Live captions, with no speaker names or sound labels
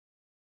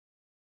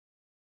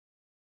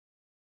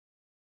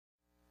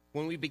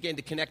When we begin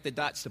to connect the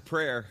dots to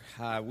prayer,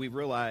 we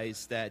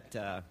realize that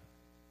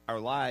our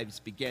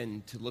lives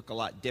begin to look a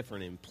lot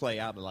different and play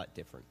out a lot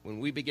different. When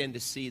we begin to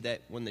see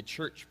that when the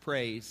church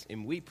prays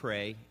and we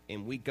pray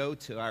and we go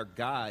to our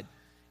God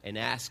and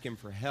ask Him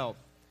for help,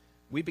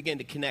 we begin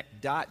to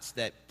connect dots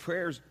that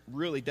prayers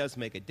really does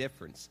make a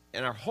difference.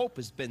 And our hope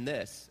has been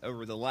this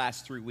over the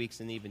last 3 weeks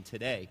and even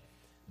today,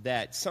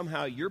 that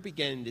somehow you're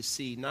beginning to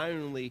see not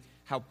only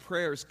how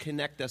prayers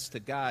connect us to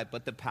God,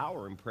 but the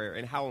power in prayer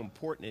and how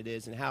important it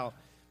is and how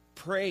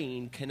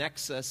praying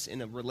connects us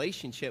in a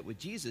relationship with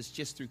Jesus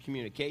just through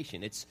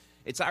communication. It's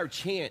our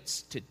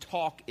chance to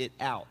talk it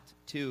out,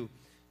 to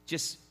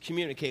just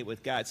communicate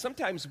with God.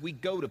 Sometimes we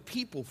go to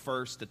people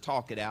first to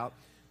talk it out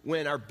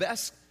when our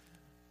best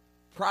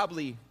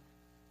probably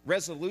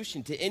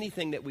resolution to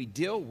anything that we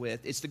deal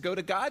with is to go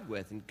to God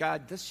with. And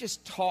God, let's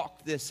just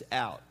talk this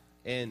out.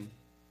 And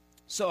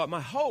so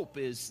my hope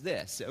is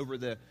this, over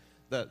the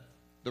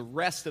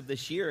rest of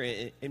this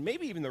year, and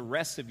maybe even the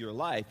rest of your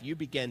life, you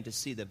begin to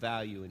see the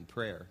value in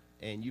prayer.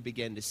 And you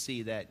begin to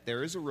see that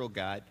there is a real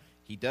God.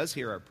 He does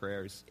hear our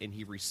prayers, and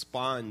He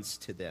responds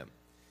to them.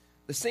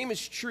 The same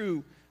is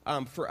true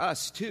for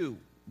us, too.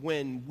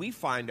 When we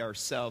find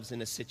ourselves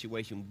in a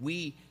situation,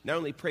 we not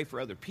only pray for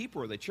other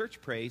people or the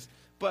church prays,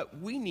 but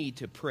we need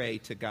to pray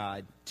to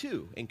God,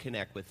 too, and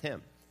connect with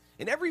Him.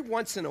 And every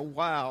once in a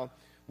while,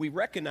 we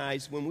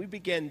recognize when we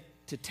begin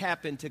to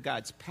tap into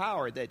God's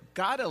power that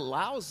God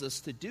allows us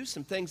to do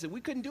some things that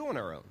we couldn't do on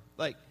our own.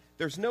 Like,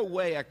 there's no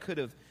way I could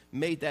have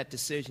made that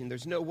decision.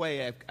 There's no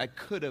way I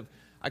could have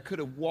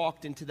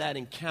walked into that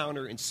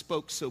encounter and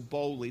spoke so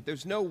boldly.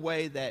 There's no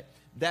way that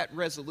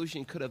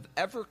resolution could have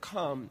ever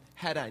come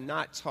had I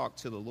not talked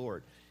to the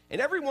Lord.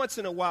 And every once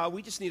in a while,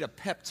 we just need a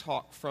pep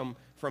talk from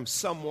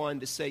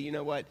someone to say, you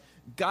know what?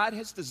 God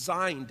has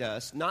designed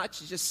us not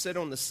to just sit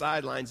on the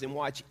sidelines and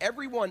watch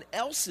everyone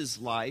else's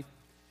life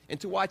and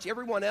to watch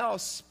everyone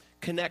else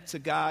connect to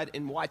God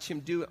and watch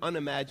Him do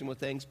unimaginable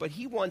things, but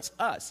He wants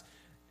us.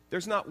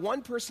 There's not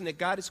one person that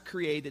God has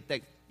created, that,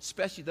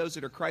 especially those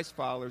that are Christ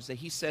followers, that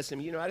He says to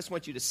them, you know, I just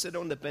want you to sit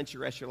on the bench the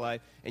rest of your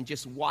life and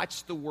just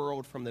watch the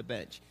world from the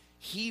bench.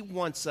 He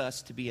wants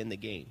us to be in the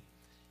game.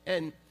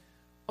 And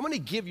I'm going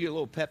to give you a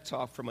little pep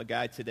talk from a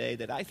guy today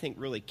that I think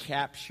really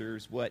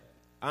captures what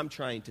I'm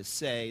trying to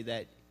say,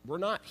 that we're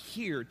not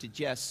here to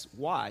just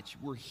watch.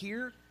 We're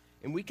here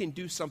and we can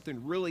do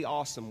something really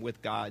awesome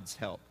with God's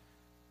help.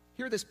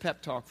 Hear this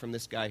pep talk from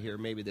this guy here.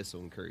 Maybe this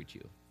will encourage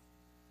you.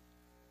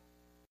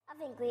 I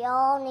think we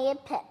all need a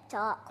pep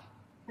talk.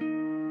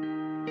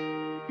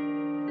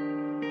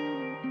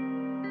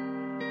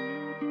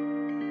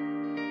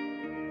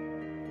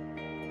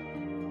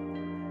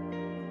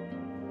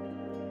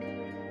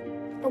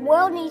 The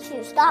world needs you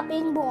to stop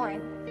being boring.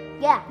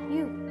 Yeah,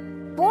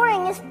 you.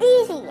 Boring is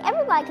easy.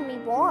 Everybody can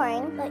be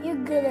boring, but you're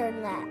gooder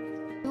than that.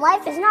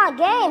 Life is not a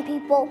game,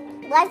 people.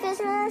 Life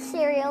isn't a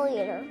cereal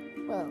either.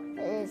 Well,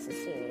 it is a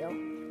cereal.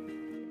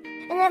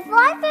 And if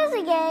life is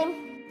a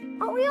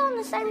game, aren't we all on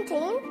the same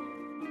team?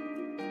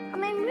 I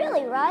mean,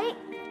 really, right?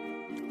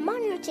 I'm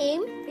on your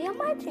team, be on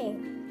my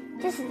team.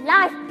 This is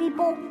life,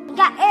 people. You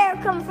got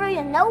air coming through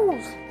your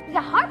nose. You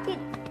got heartbeat.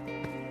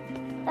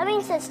 That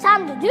means it's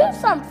time to do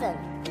something.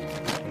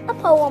 A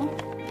poem.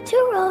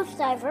 2 roads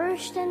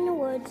diverged in the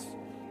woods,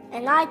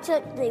 and I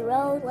took the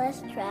road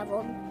less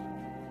traveled.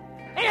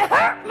 It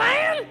hurt,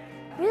 man!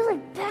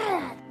 Really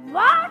bad.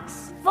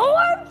 Rocks,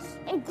 thorns,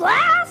 and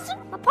glass.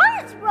 My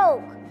parts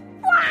broke.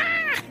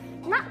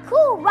 Wah! Not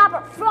cool,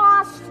 Robert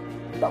Frost.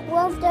 But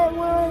what if there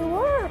really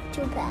were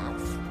 2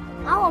 paths?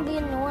 I want to be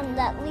the one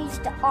that leads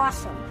to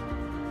awesome.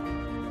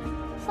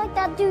 It's like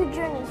that dude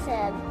Journey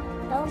said,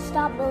 don't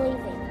stop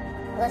believing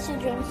unless you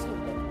dream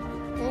stupid.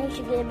 Then you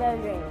should get a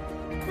better dream.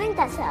 I think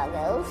that's how it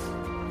goes.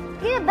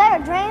 Get a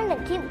better dream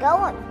and keep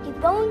going.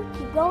 Keep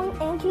going,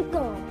 and keep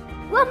going.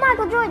 Will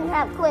Michael Jordan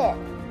have quit?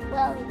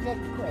 Well, he did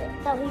quit.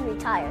 So he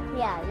retired.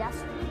 Yeah,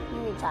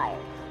 he retired.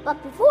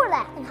 But before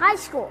that, in high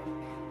school,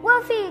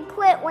 what if he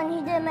quit when he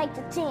didn't make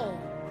the team?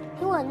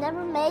 He would have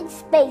never made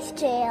Space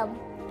Jam.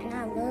 And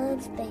I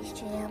love Space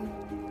Jam.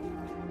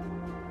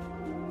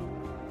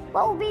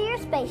 What will be your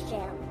Space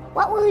Jam?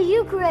 What will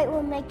you create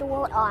will make the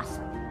world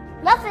awesome?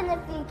 Nothing if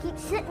you keep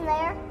sitting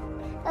there.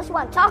 That's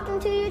why I'm talking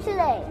to you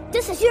today.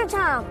 This is your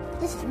time.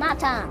 This is my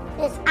time.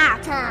 It's our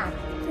time.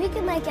 We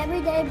can make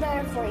every day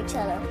better for each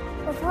other.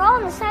 If we're all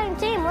on the same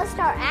team, let's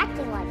start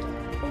acting like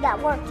it. We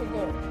got work to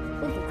do.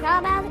 We can cry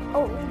about it,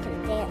 or we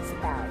can dance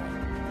about it.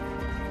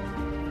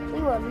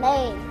 We were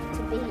made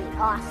to be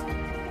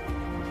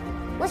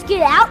awesome. Let's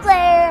get out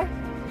there.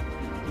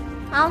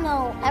 I don't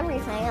know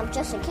everything. I'm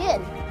just a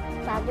kid.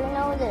 But I do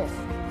know this.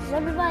 So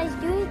everybody's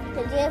doing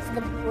to give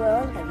the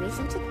world a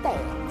reason to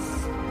dance.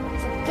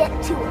 So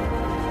get to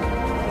it.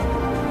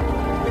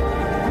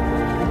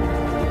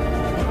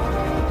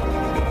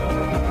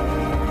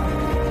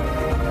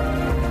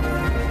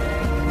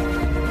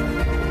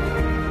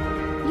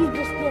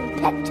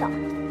 Pep talk.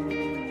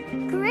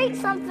 Create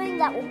something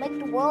that will make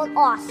the world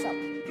awesome.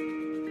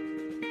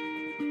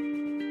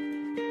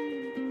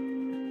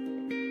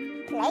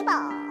 Play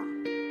ball.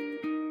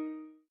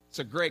 It's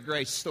a great,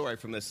 great story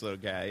from this little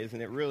guy, isn't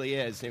it? It really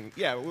is. And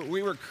yeah,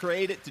 we were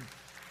created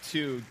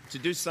to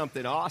do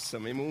something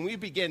awesome. And when we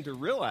begin to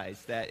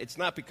realize that, it's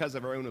not because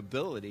of our own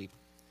ability,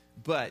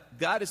 but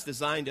God has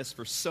designed us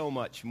for so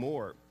much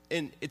more.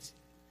 And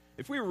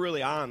if we were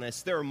really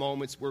honest, there are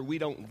moments where we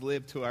don't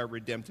live to our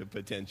redemptive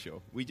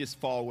potential. We just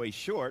fall way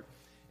short.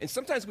 And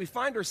sometimes we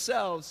find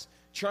ourselves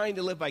trying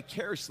to live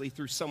vicariously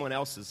through someone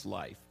else's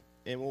life.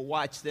 And we'll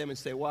watch them and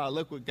say, wow,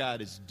 look what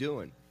God is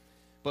doing.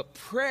 But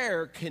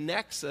prayer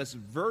connects us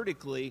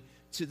vertically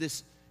to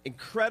this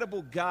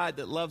incredible God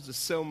that loves us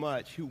so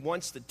much, who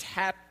wants to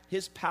tap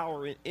his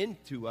power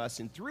into us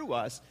and through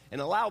us and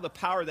allow the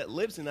power that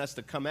lives in us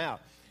to come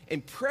out.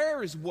 And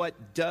prayer is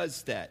what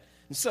does that.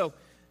 And so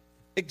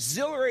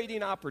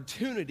exhilarating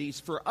opportunities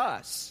for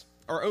us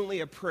are only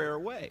a prayer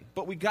away.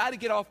 But we got to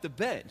get off the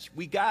bench.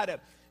 We got to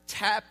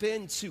tap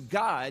into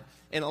God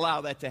and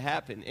allow that to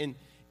happen.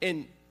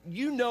 And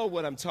you know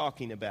what I'm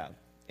talking about.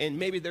 And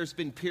maybe there's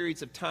been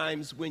periods of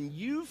times when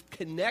you've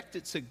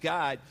connected to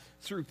God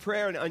through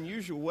prayer in an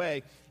unusual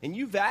way, and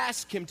you've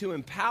asked him to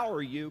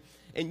empower you,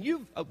 and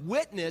you've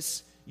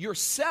witnessed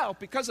yourself,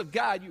 because of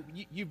God,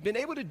 you've been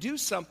able to do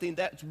something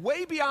that's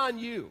way beyond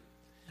you.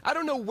 I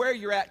don't know where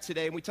you're at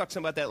today, and we talked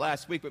some about that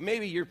last week, but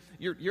maybe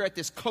you're at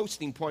this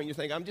coasting point. You're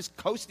thinking, I'm just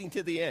coasting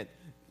to the end.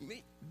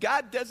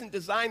 God doesn't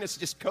design us to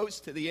just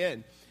coast to the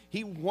end.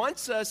 He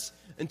wants us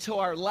until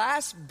our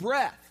last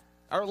breath,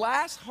 our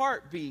last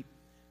heartbeat,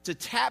 to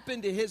tap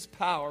into his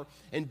power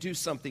and do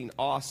something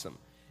awesome.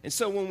 And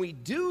so when we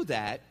do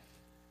that,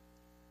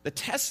 the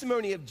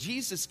testimony of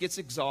Jesus gets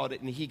exalted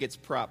and he gets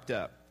propped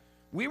up.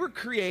 We were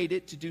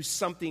created to do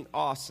something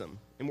awesome,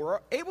 and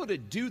we're able to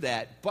do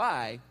that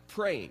by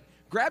praying.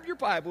 Grab your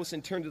Bibles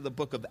and turn to the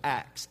book of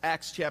Acts,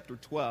 Acts chapter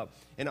 12,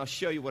 and I'll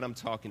show you what I'm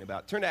talking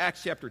about. Turn to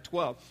Acts chapter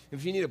 12.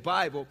 If you need a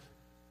Bible,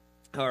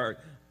 our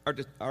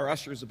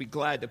ushers will be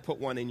glad to put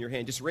one in your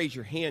hand. Just raise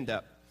your hand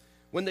up.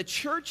 When the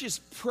church is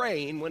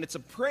praying, when it's a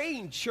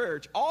praying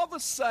church, all of a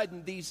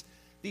sudden these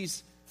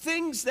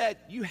things that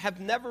you have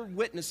never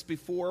witnessed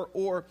before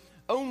or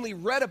only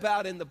read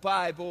about in the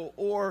Bible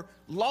or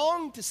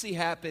long to see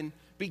happen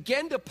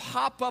begin to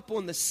pop up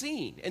on the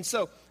scene. And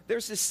so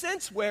there's this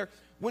sense where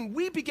when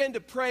we begin to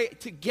pray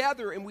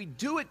together and we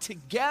do it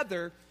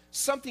together,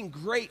 something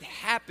great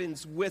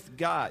happens with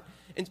God.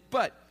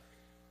 But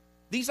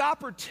these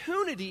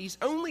opportunities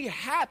only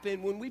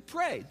happen when we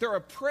pray. They're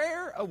a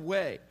prayer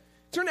away.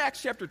 Turn to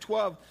Acts chapter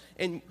 12,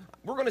 and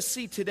we're going to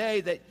see today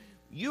that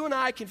you and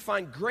I can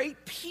find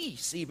great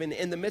peace even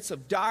in the midst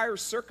of dire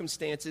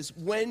circumstances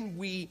when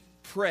we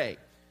pray.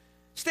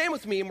 Stand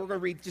with me, and we're going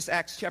to read just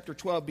Acts chapter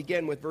 12,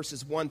 begin with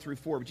verses 1 through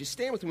 4. Would you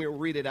stand with me? We'll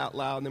read it out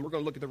loud, and then we're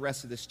going to look at the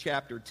rest of this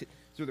chapter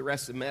through the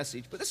rest of the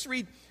message. But let's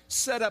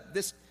set up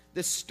this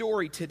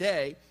story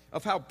today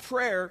of how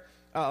prayer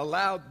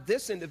allowed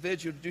this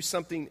individual to do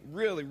something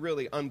really,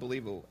 really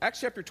unbelievable.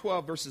 Acts chapter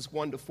 12, verses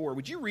 1 to 4.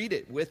 Would you read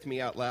it with me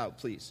out loud,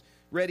 please?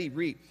 Ready,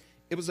 read.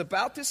 It was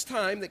about this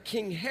time that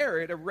King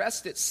Herod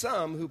arrested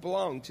some who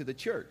belonged to the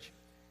church,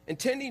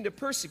 intending to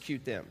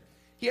persecute them.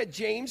 He had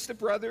James, the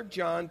brother of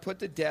John, put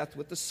to death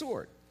with the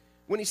sword.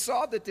 When he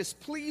saw that this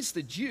pleased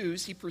the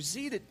Jews, he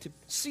proceeded to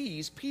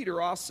seize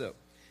Peter also.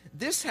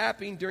 This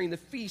happened during the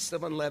feast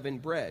of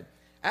unleavened bread.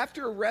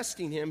 After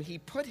arresting him, he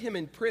put him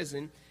in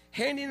prison,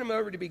 handing him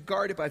over to be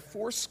guarded by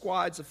 4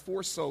 squads of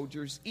 4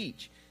 soldiers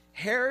each.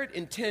 Herod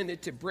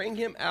intended to bring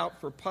him out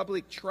for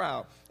public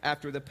trial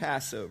after the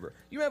Passover.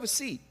 You have a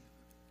seat.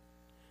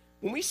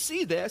 When we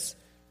see this,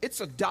 it's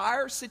a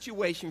dire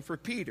situation for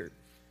Peter.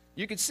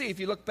 You can see,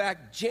 if you look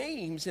back,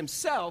 James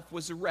himself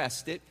was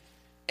arrested,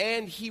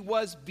 and he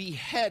was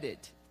beheaded.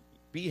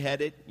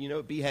 Beheaded, you know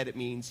what beheaded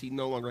means? He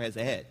no longer has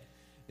a head.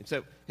 And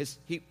so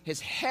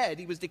his head,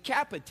 he was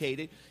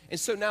decapitated. And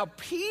so now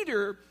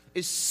Peter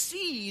is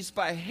seized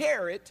by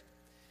Herod.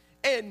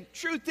 And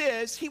truth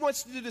is, he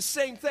wants to do the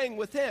same thing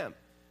with him.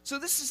 So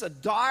this is a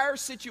dire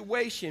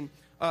situation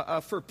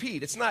for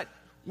Pete. It's not,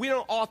 we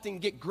don't often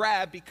get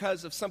grabbed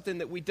because of something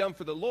that we've done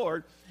for the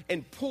Lord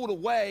and pulled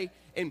away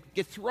and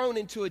get thrown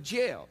into a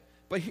jail.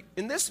 But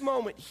in this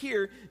moment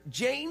here,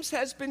 James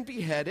has been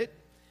beheaded,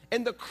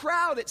 and the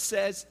crowd, it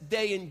says,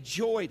 they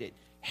enjoyed it.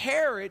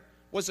 Herod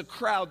was a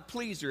crowd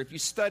pleaser. If you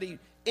study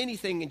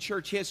anything in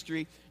church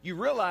history, you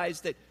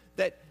realize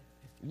that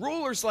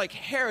rulers like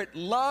Herod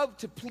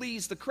loved to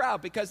please the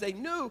crowd because they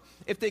knew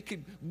if they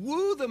could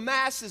woo the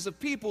masses of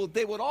people,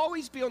 they would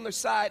always be on their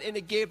side, and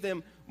it gave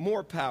them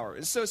more power.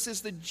 And so it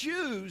says the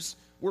Jews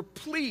were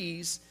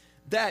pleased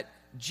that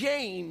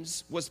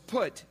James was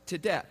put to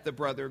death, the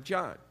brother of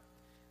John.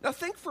 Now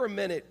think for a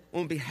minute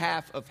on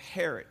behalf of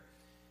Herod.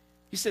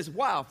 He says,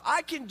 wow, if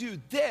I can do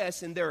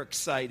this, and they're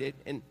excited,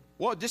 and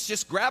well,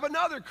 just grab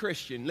another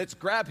Christian. Let's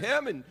grab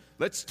him and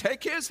let's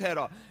take his head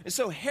off. And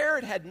so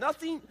Herod had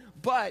nothing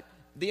but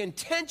the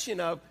intention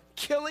of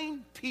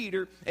killing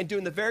Peter and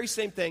doing the very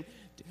same thing,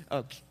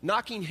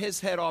 knocking his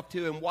head off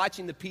too, and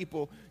watching the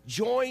people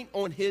join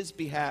on his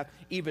behalf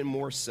even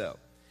more so.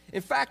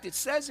 In fact, it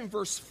says in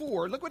verse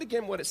 4, look what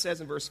it says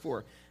in verse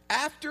 4.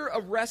 After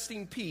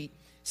arresting Pete,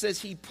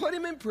 says he put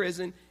him in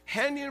prison,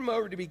 handing him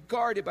over to be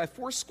guarded by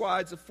 4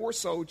 squads of 4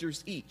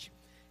 soldiers each.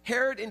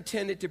 Herod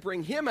intended to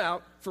bring him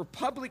out for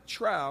public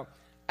trial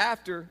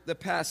after the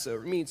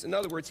Passover. It means, in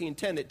other words, he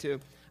intended to.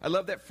 I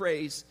love that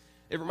phrase.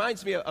 It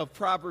reminds me of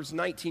Proverbs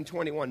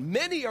 19:21.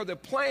 Many are the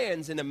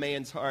plans in a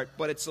man's heart,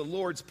 but it's the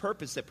Lord's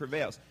purpose that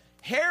prevails.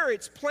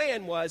 Herod's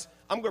plan was,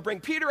 I'm going to bring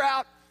Peter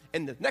out,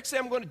 and the next thing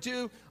I'm going to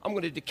do, I'm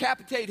going to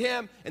decapitate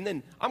him, and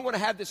then I'm going to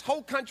have this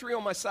whole country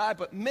on my side.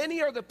 But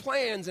many are the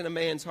plans in a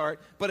man's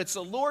heart, but it's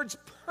the Lord's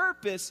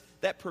purpose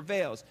that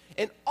prevails.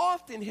 And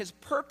often his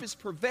purpose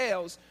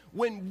prevails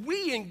when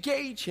we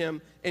engage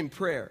him in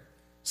prayer.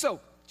 So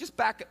just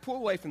pull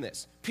away from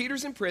this.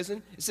 Peter's in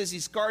prison. It says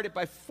he's guarded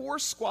by 4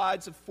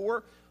 squads of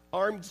 4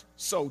 armed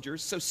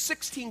soldiers. So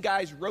 16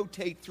 guys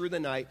rotate through the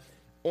night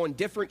on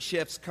different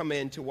shifts, come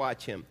in to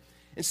watch him.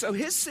 And so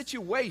his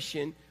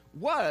situation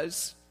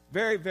was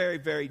very, very,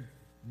 very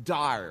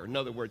dire. In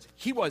other words,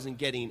 he wasn't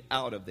getting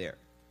out of there.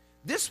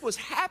 This was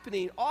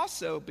happening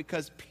also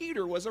because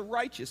Peter was a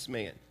righteous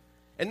man,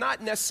 and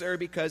not necessarily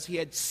because he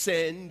had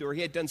sinned or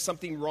he had done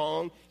something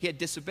wrong, he had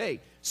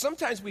disobeyed.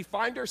 Sometimes we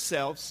find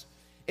ourselves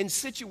in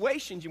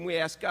situations and we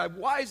ask God,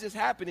 why is this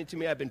happening to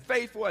me? I've been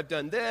faithful, I've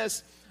done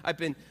this,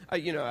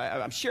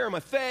 I'm sharing my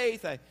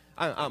faith,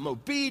 I'm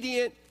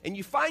obedient, and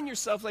you find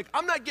yourself like,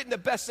 I'm not getting the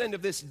best end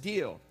of this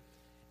deal.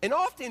 And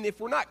often,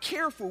 if we're not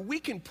careful, we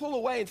can pull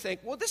away and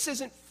think, well, this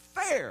isn't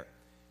fair.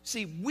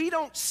 See, we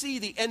don't see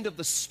the end of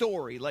the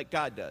story like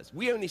God does.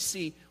 We only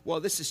see,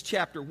 well, this is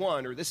chapter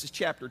 1 or this is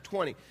chapter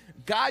 20.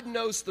 God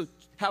knows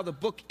how the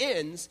book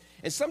ends,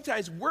 and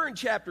sometimes we're in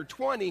chapter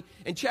 20,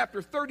 and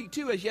chapter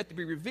 32 has yet to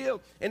be revealed.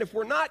 And if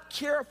we're not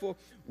careful,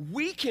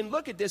 we can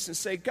look at this and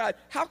say, God,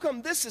 how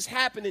come this is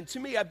happening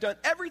to me? I've done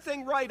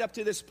everything right up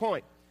to this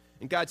point.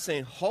 And God's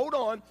saying, hold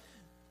on.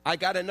 I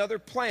got another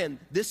plan.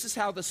 This is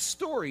how the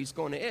story's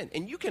going to end.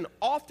 And you can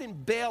often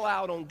bail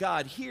out on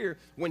God here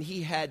when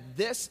he had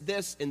this,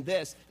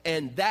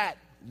 and that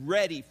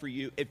ready for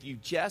you if you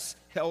just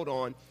held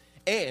on.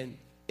 And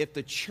if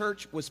the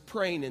church was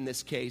praying in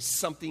this case,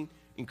 something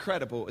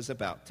incredible is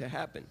about to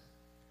happen.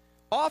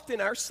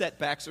 Often our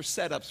setbacks are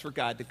setups for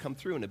God to come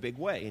through in a big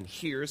way. And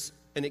here's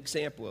an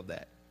example of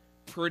that.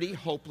 Pretty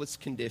hopeless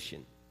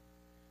condition.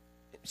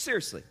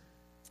 Seriously.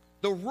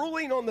 The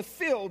ruling on the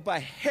field by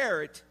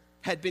Herod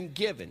had been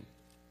given.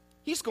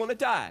 He's going to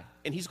die,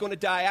 and he's going to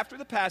die after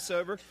the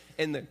Passover,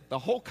 and the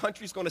whole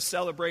country's going to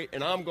celebrate,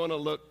 and I'm going to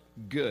look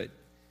good.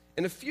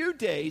 In a few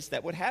days,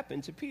 that would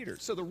happen to Peter.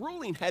 So the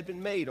ruling had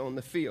been made on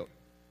the field,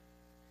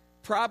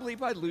 probably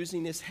by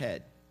losing his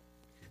head.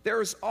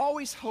 There is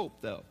always hope,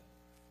 though.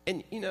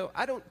 And,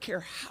 I don't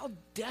care how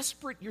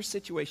desperate your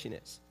situation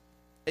is.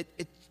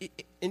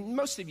 And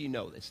most of you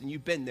know this, and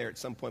you've been there at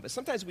some point, but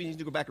sometimes we need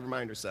to go back and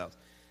remind ourselves.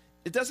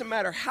 It doesn't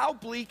matter how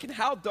bleak and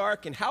how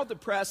dark and how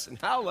depressed and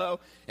how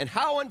low and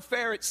how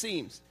unfair it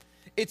seems.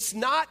 It's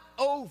not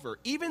over.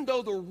 Even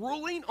though the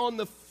ruling on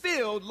the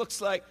field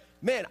looks like,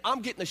 man,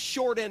 I'm getting the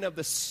short end of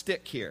the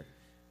stick here.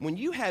 When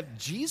you have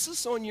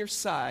Jesus on your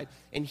side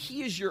and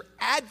he is your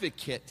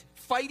advocate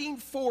fighting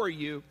for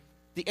you,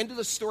 the end of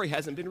the story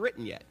hasn't been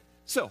written yet.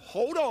 So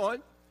hold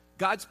on.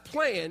 God's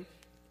plan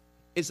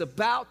is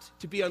about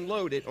to be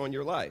unloaded on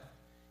your life.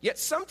 Yet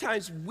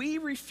sometimes we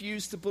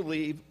refuse to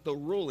believe the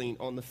ruling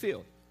on the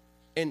field.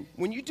 And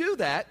when you do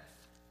that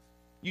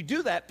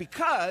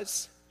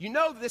because you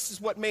know this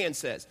is what man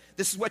says.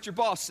 This is what your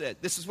boss said.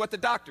 This is what the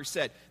doctor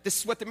said. This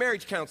is what the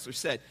marriage counselor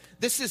said.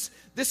 This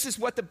is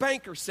what the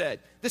banker said.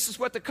 This is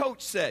what the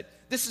coach said.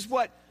 This is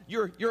what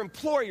your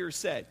employer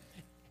said.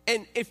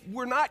 And if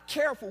we're not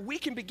careful, we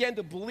can begin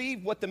to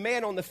believe what the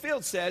man on the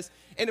field says.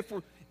 And if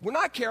we're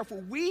not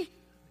careful, we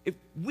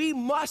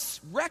must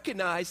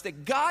recognize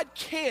that God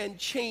can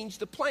change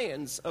the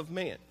plans of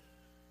man.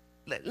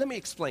 Let me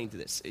explain to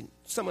this.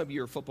 Some of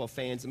you are football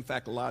fans. In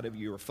fact, a lot of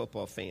you are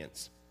football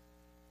fans.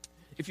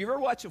 If you ever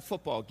watch a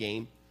football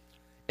game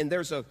and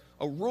there's a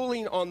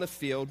ruling on the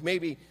field,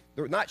 maybe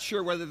they're not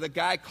sure whether the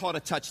guy caught a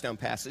touchdown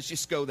pass. Let's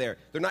just go there.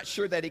 They're not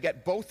sure that he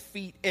got both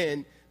feet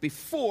in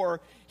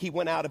before he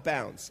went out of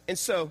bounds. And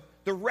so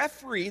the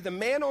referee, the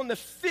man on the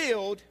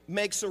field,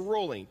 makes a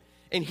ruling.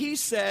 And he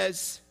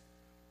says,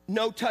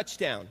 no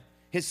touchdown.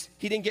 He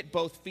didn't get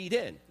both feet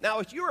in. Now,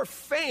 if you're a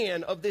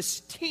fan of this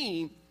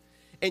team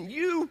and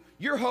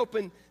you're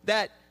hoping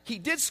that he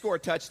did score a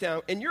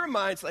touchdown, and your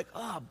mind's like,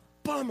 oh,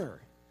 bummer.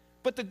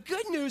 But the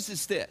good news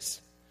is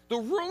this. The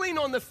ruling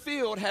on the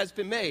field has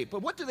been made.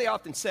 But what do they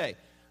often say?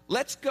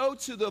 Let's go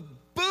to the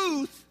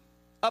booth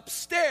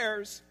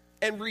upstairs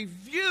and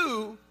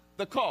review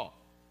the call.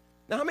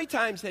 Now, how many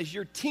times has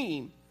your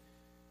team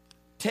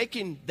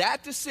taking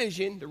that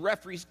decision? The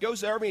referee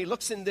goes over and he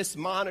looks in this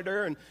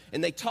monitor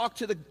and they talk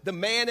to the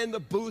man in the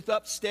booth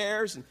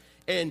upstairs.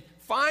 And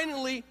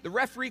finally, the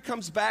referee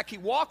comes back. He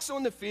walks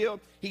on the field.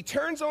 He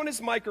turns on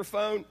his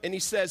microphone and he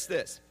says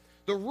this.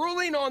 The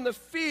ruling on the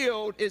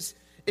field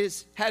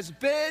has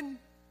been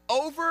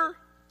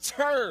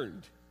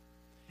overturned.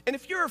 And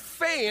if you're a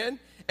fan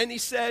and he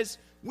says,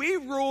 we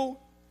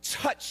rule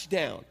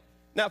touchdown.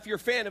 Now, if you're a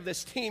fan of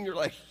this team, you're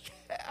like,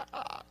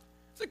 yeah.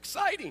 It's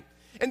exciting.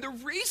 And the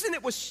reason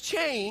it was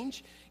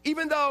changed,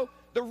 even though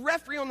the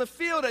referee on the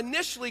field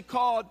initially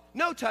called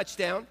no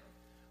touchdown,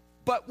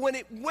 but when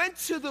it went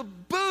to the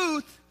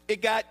booth,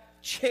 it got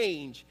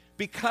changed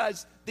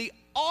because the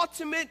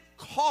ultimate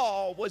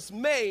call was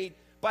made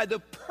by the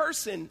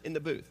person in the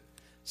booth.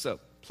 So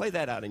play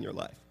that out in your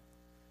life.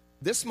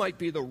 This might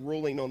be the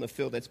ruling on the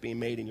field that's being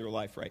made in your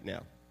life right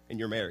now, in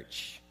your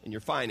marriage, in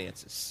your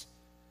finances,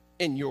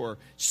 in your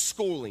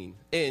schooling,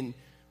 in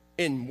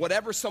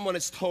whatever someone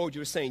has told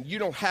you, is saying you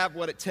don't have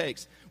what it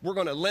takes. We're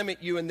going to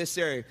limit you in this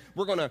area.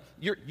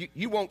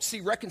 You won't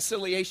see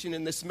reconciliation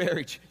in this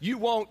marriage. You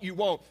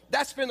won't.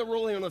 That's been the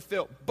ruling on the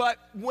field. But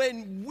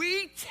when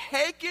we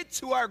take it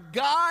to our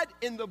God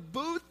in the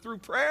booth through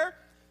prayer,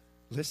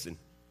 listen,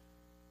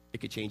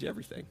 it could change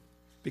everything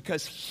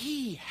because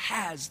he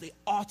has the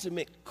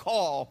ultimate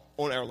call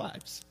on our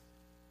lives.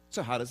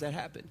 So how does that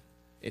happen?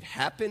 It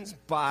happens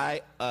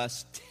by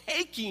us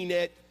taking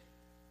it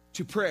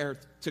to prayer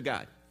to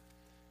God.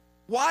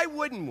 Why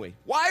wouldn't we?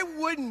 Why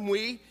wouldn't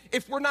we,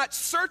 if we're not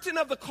certain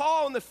of the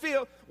call on the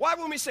field, why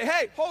wouldn't we say,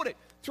 hey, hold it,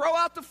 throw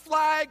out the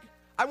flag,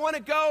 I want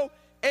to go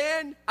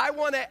and I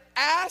want to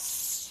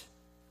ask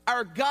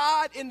our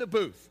God in the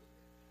booth.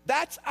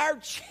 That's our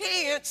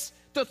chance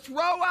to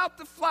throw out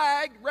the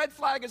flag, red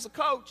flag as a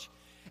coach,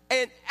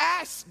 and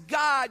ask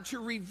God to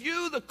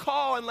review the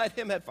call and let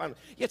him have final.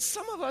 Yet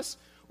some of us,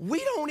 we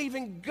don't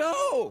even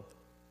go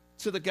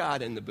to the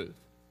God in the booth.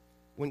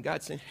 When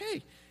God's saying,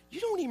 hey, you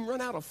don't even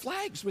run out of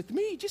flags with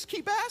me. Just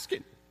keep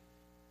asking.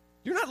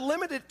 You're not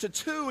limited to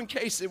 2 in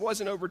case it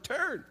wasn't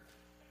overturned.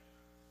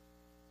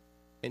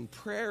 And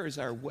prayer is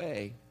our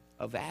way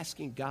of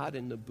asking God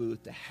in the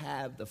booth to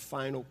have the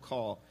final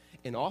call.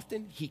 And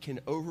often he can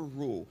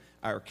overrule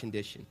our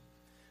condition.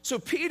 So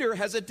Peter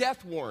has a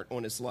death warrant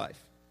on his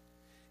life.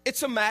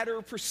 It's a matter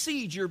of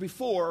procedure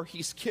before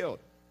he's killed,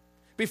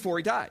 before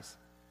he dies.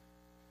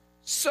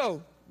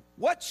 So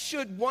what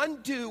should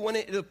one do when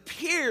it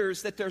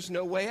appears that there's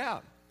no way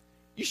out?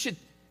 You should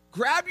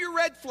grab your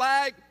red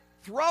flag,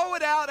 throw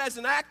it out as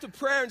an act of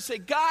prayer and say,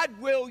 God,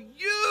 will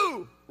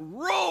you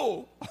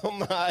rule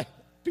on my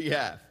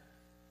behalf?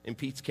 In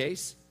Pete's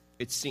case,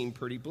 it seemed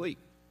pretty bleak.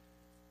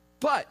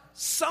 But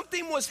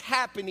something was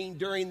happening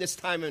during this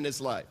time in his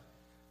life.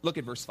 Look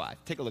at verse 5.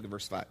 Take a look at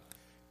verse 5.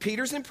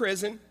 Peter's in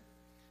prison,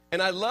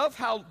 and I love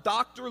how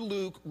Dr.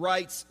 Luke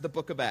writes the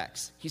book of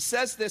Acts. He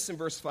says this in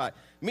verse 5.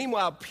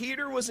 Meanwhile,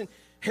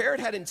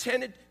 Herod had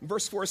intended,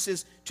 verse 4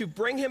 says, to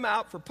bring him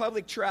out for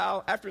public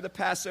trial after the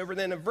Passover.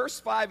 Then in verse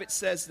 5 it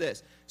says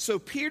this. So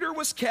Peter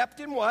was kept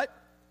in what?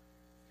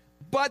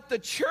 But the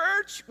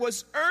church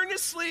was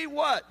earnestly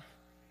what?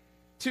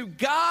 To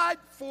God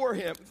for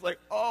him. It's like,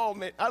 oh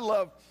man,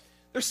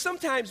 there's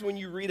sometimes when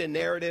you read a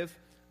narrative,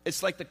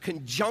 it's like the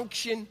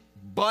conjunction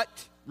but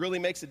really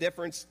makes a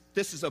difference.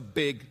 This is a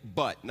big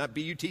but, not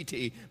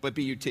B-U-T-T, but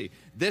B-U-T.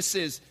 This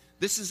is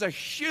a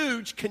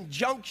huge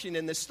conjunction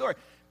in this story.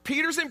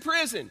 Peter's in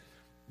prison,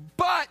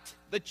 but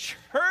the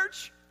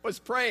church was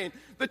praying.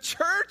 The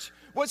church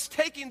was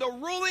taking the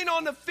ruling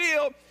on the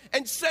field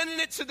and sending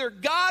it to their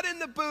God in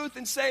the booth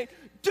and saying,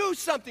 do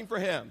something for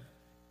him.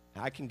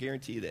 I can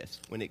guarantee you this.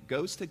 When it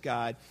goes to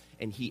God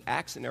and he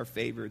acts in our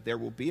favor, there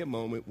will be a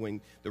moment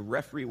when the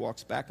referee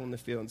walks back on the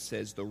field and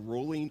says, the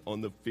ruling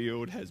on the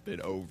field has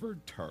been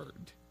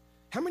overturned.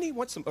 How many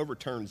want some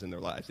overturns in their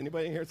lives?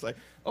 Anybody in here? It's like,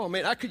 oh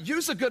man, I could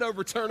use a good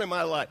overturn in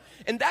my life.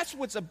 And that's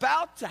what's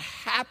about to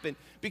happen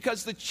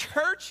because the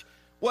church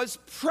was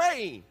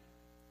praying.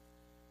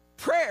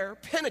 Prayer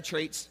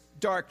penetrates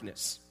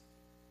darkness.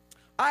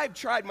 I've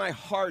tried my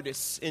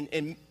hardest,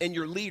 and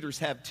your leaders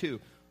have too,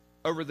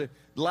 over the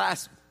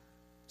last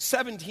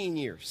 17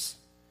 years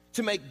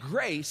to make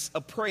Grace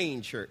a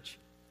praying church.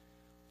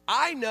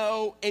 I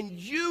know and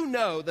you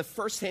know the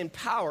firsthand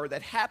power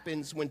that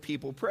happens when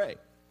people pray.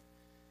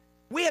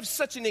 We have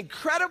such an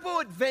incredible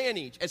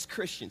advantage as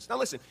Christians. Now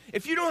listen,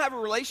 if you don't have a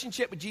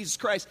relationship with Jesus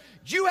Christ,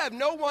 you have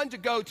no one to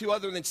go to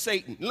other than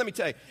Satan. Let me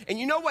tell you. And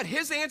you know what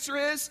his answer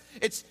is?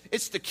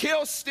 It's to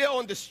kill, steal,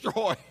 and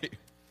destroy.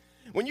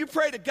 When you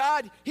pray to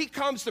God, he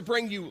comes to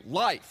bring you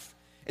life.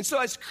 And so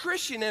as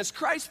Christians, as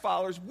Christ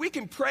followers, we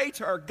can pray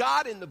to our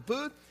God in the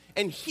booth,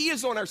 and he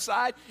is on our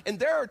side. And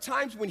there are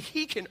times when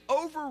he can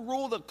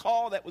overrule the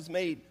call that was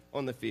made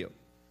on the field.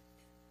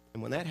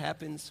 And when that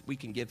happens, we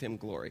can give him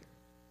glory.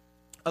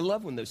 I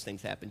love when those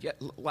things happen.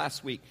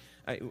 Last week,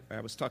 I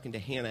was talking to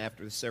Hannah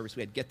after the service.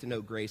 We had Get to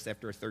Know Grace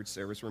after our third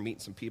service. We're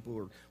meeting some people who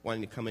are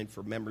wanting to come in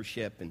for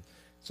membership. And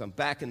so I'm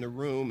back in the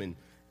room,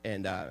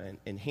 and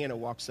Hannah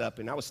walks up.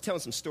 And I was telling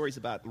some stories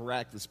about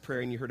miraculous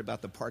prayer, and you heard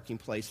about the parking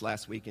place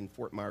last week in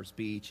Fort Myers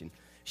Beach. And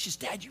she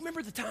said, Dad, you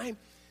remember the time?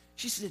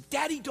 She said,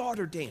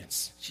 daddy-daughter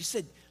dance. She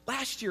said,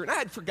 last year, and I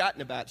had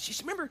forgotten about it. She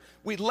said, remember,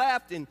 we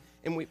left, and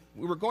we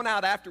were going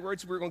out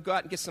afterwards. We were going to go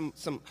out and get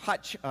some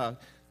hot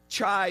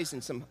chais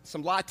and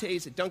some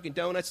lattes at Dunkin'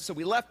 Donuts. So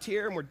we left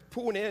here and we're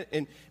pulling in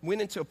and went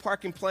into a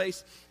parking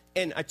place.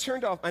 And I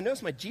turned off. I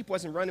noticed my Jeep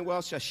wasn't running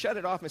well, so I shut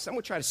it off. And I said, I'm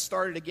going to try to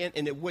start it again.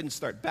 And it wouldn't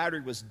start.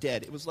 Battery was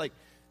dead. It was like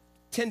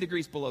 10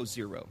 degrees below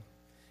zero.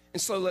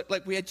 And so,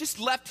 like, we had just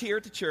left here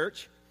at the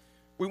church.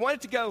 We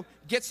wanted to go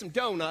get some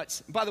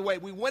donuts. By the way,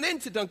 we went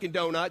into Dunkin'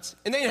 Donuts,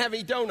 and they didn't have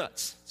any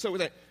donuts. So we're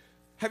like,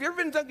 have you ever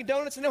been to Dunkin'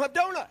 Donuts and they don't have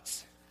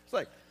donuts? It's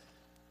like,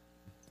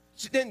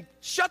 then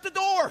shut the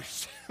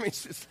doors. I mean,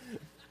 it's just...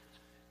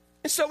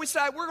 And so we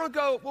decided we'll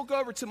go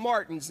over to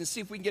Martin's and see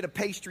if we can get a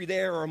pastry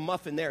there or a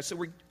muffin there. So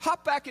we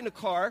hop back in the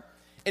car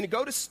and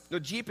go to the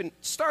Jeep and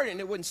start it, and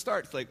it wouldn't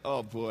start. It's like,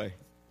 oh, boy,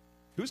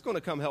 who's going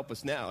to come help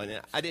us now?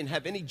 And I didn't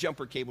have any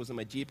jumper cables in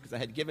my Jeep because I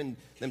had given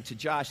them to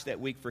Josh that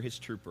week for his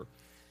trooper.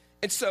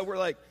 And so we're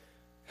like,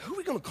 who are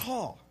we going to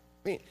call?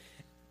 I mean,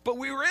 but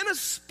we were in a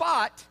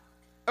spot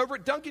over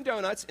at Dunkin'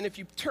 Donuts, and if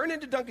you turn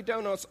into Dunkin'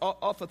 Donuts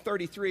off of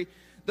 33,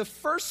 the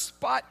first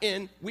spot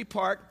in, we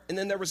parked, and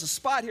then there was a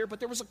spot here, but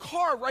there was a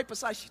car right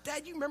beside. She said,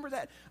 Dad, you remember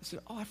that? I said,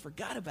 oh, I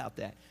forgot about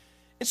that.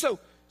 And so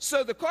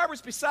the car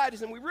was beside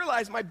us, and we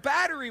realized my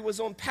battery was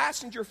on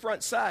passenger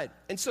front side.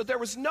 And so there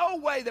was no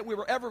way that we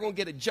were ever going to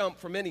get a jump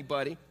from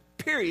anybody,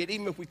 period,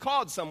 even if we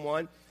called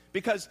someone,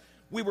 because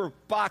we were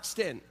boxed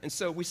in. And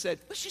so we said,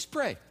 let's just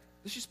pray.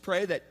 Let's just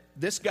pray that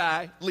this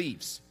guy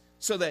leaves,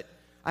 so that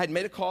I had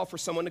made a call for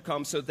someone to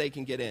come so they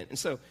can get in. And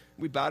so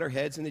we bowed our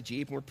heads in the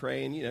Jeep, and we're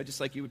praying, just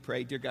like you would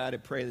pray, dear God, I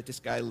pray that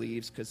this guy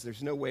leaves because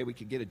there's no way we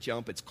could get a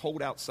jump. It's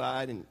cold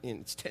outside, and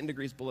it's 10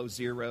 degrees below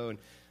zero. And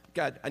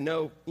God, I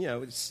know,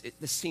 this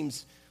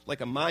seems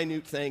like a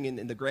minute thing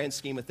in the grand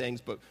scheme of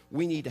things, but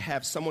we need to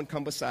have someone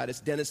come beside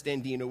us. Dennis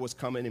Dandino was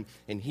coming,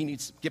 and he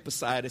needs to get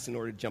beside us in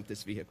order to jump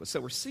this vehicle.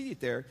 So we're seated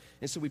there,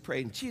 and so we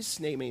prayed, in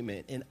Jesus' name,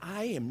 amen. And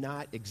I am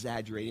not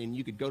exaggerating. And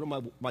you could go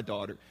to my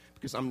daughter,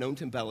 because I'm known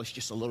to embellish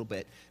just a little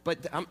bit. But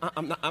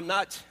I'm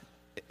not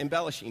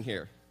embellishing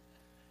here.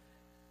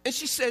 And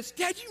she says,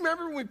 Dad, do you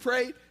remember when we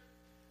prayed?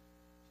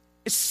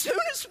 As soon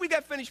as we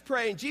got finished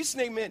praying, Jesus'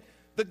 name, amen,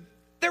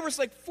 there was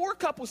like 4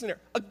 couples in there.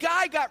 A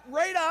guy got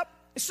right up,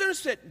 as soon as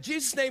he said,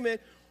 Jesus' name, amen,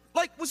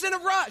 like was in a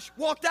rush,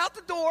 walked out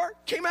the door,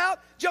 came out,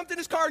 jumped in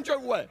his car, and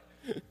drove away.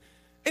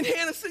 And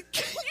Hannah said,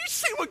 can you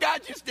see what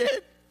God just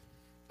did?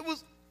 It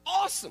was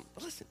awesome.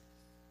 But listen,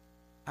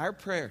 our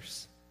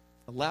prayers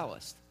allow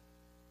us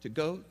to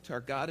go to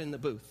our God in the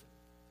booth,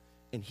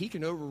 and he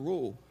can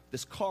overrule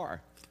this car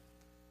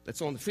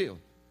that's on the field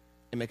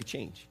and make a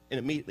change. And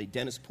immediately,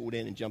 Dennis pulled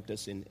in and jumped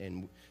us in,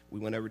 and we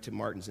went over to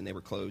Martin's, and they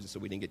were closed, and so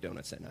we didn't get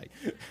donuts that night.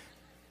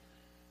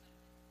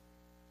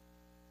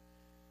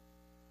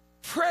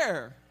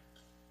 Prayer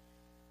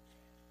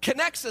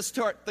connects us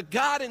to the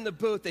God in the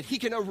booth, that he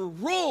can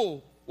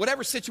overrule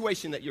whatever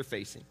situation that you're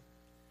facing.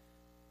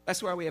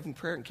 That's why we have a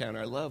prayer encounter.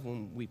 I love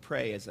when we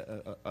pray as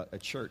a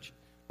church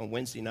on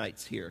Wednesday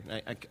nights here.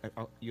 And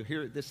you'll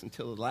hear this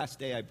until the last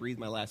day I breathe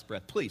my last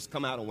breath. Please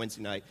come out on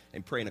Wednesday night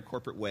and pray in a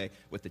corporate way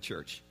with the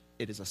church.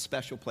 It is a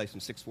special place from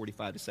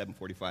 6:45 to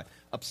 7:45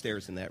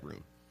 upstairs in that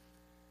room.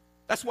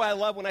 That's why I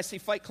love when I see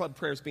Fight Club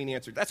prayers being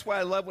answered. That's why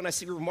I love when I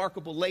see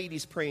remarkable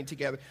ladies praying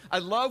together. I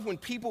love when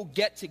people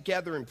get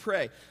together and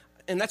pray.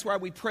 And that's why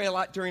we pray a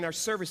lot during our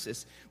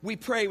services. We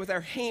pray with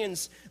our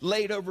hands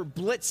laid over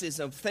blitzes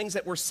of things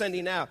that we're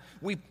sending out.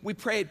 We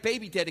pray at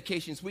baby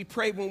dedications. We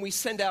pray when we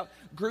send out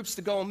groups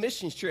to go on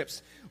mission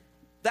trips.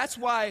 That's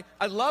why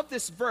I love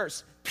this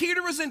verse.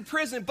 Peter was in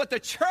prison, but the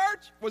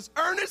church was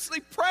earnestly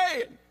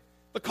praying.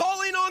 The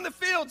calling on the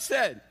field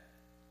said,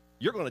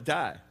 you're going to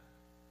die,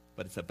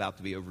 but it's about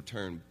to be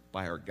overturned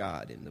by our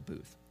God in the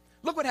booth.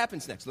 Look what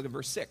happens next. Look at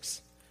verse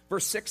 6.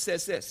 Verse 6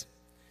 says this.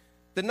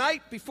 The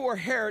night before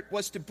Herod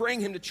was to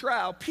bring him to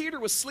trial, Peter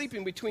was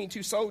sleeping between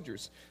 2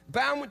 soldiers.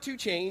 Bound with 2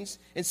 chains,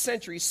 and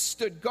sentries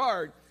stood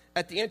guard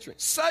at the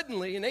entrance.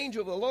 Suddenly, an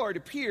angel of the Lord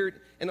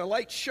appeared, and a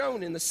light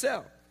shone in the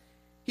cell.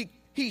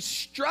 He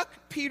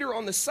struck Peter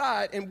on the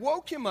side and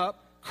woke him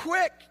up.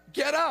 Quick,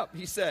 get up,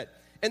 he said.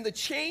 And the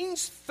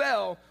chains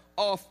fell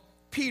off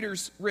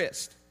Peter's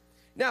wrist.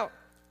 Now,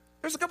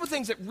 there's a couple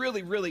things that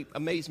really, really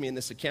amaze me in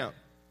this account.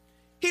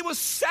 He was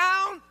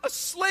sound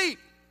asleep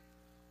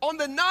on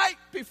the night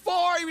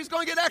before he was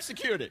going to get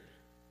executed.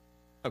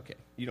 Okay,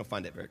 you don't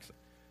find that very exciting.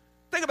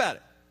 Think about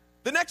it.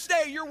 The next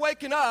day you're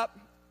waking up,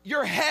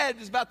 your head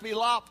is about to be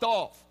lopped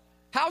off.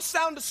 How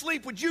sound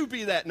asleep would you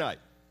be that night?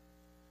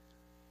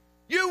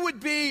 You would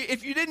be,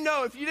 if you didn't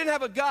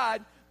have a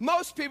God,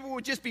 most people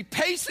would just be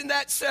pacing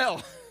that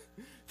cell,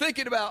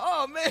 thinking about,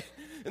 oh man,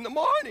 in the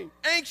morning,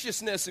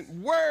 anxiousness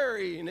and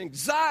worry and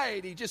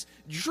anxiety just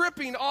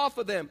dripping off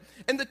of them.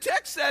 And the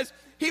text says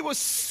he was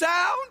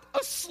sound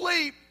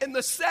asleep in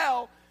the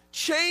cell,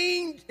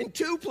 chained in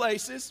 2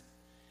 places,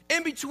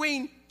 in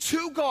between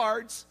 2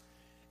 guards,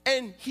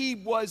 and he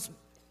was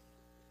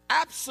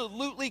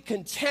absolutely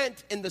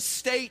content in the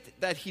state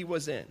that he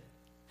was in.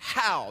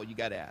 How, you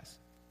got to ask?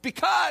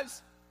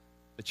 Because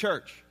the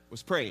church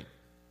was praying.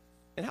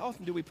 And how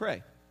often do we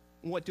pray?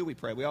 And what do we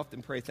pray? We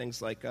often pray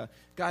things like,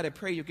 God, I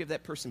pray you give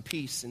that person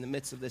peace in the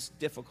midst of this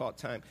difficult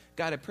time.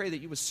 God, I pray that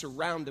you would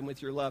surround them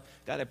with your love.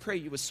 God, I pray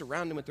you would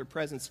surround them with their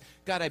presence.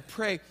 God, I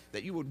pray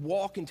that you would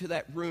walk into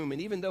that room,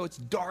 and even though it's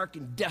dark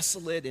and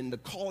desolate and the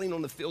calling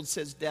on the field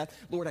says death,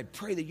 Lord, I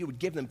pray that you would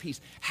give them peace.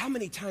 How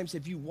many times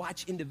have you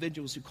watched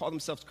individuals who call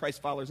themselves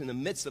Christ followers in the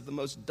midst of the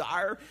most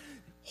dire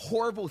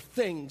horrible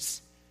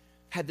things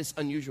had this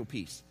unusual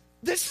peace.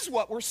 This is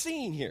what we're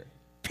seeing here.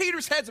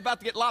 Peter's head's about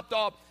to get lopped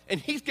off, and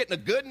he's getting a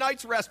good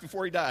night's rest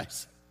before he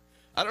dies.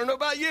 I don't know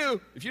about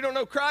you. If you don't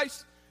know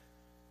Christ,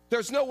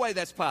 there's no way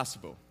that's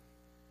possible.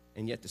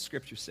 And yet the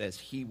scripture says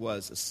he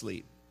was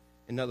asleep.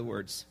 In other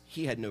words,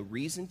 he had no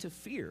reason to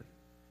fear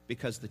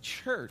because the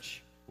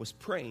church was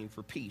praying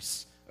for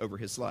peace over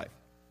his life.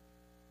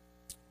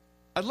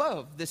 I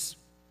love this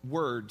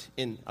word,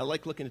 I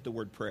like looking at the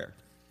word prayer.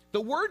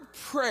 The word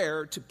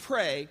prayer, to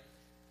pray,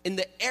 in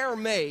the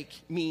Aramaic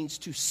means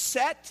to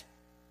set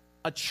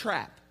a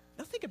trap.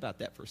 Now think about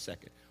that for a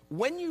second.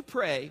 When you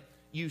pray,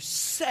 you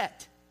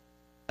set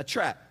a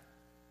trap.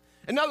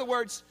 In other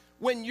words,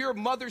 when your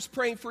mother's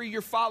praying for you,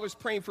 your father's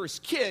praying for his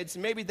kids,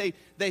 and maybe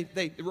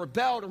they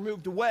rebelled or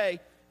moved away,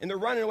 and they're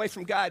running away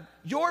from God,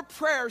 your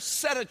prayer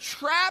set a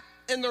trap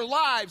in their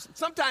lives.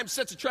 Sometimes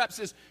sets a trap,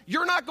 says,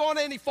 you're not going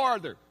any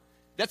farther.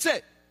 That's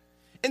it.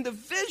 And the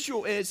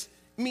visual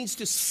means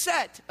to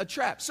set a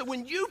trap. So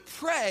when you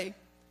pray,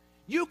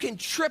 you can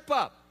trip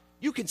up,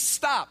 you can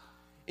stop,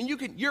 and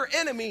your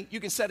enemy, you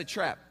can set a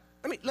trap.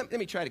 Let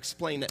me try to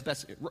explain that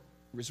best.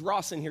 Is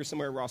Ross in here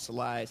somewhere? Ross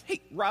Elias.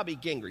 Hey, Robbie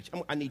Gingrich.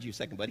 I need you a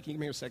second, buddy. Can you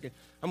come here a second?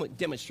 I'm going to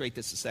demonstrate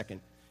this a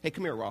second. Hey,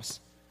 come here, Ross.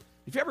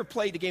 If you ever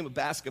played a game of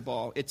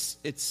basketball,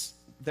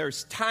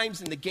 there's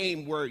times in the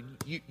game where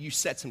you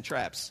set some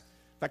traps.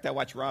 In fact, I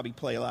watch Robbie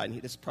play a lot,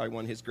 and this is probably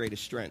one of his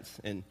greatest strengths.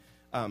 And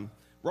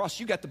Ross,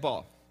 you got the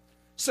ball.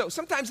 So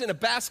sometimes in a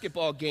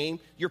basketball game,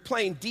 you're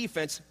playing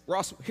defense.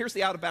 Ross, here's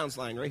the out-of-bounds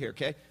line right here,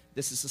 okay?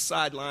 This is the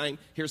sideline.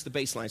 Here's the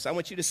baseline. So I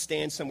want you to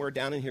stand somewhere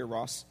down in here,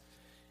 Ross.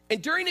 And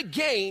during a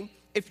game,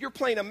 if you're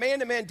playing a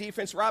man-to-man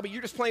defense, Robbie,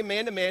 you're just playing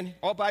man-to-man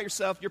all by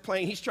yourself. You're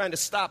playing, he's trying to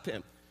stop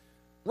him.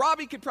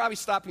 Robbie could probably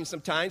stop him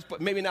sometimes,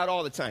 but maybe not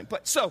all the time.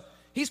 But so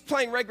he's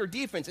playing regular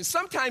defense. And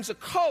sometimes a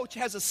coach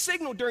has a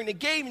signal during the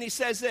game, and he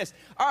says this,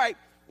 all right,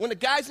 when the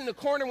guy's in the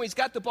corner, when he's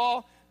got the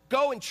ball,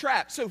 go and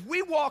trap. So if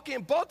we walk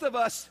in, both of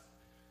us,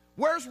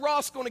 where's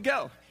Ross going to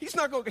go? He's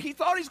not going to go. He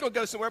thought he's going to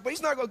go somewhere, but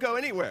he's not going to go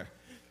anywhere.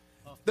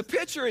 The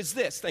picture is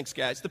this. Thanks,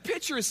 guys. The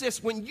picture is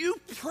this. When you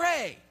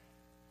pray,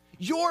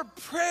 your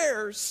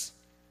prayers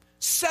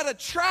set a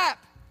trap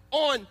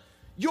on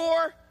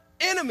your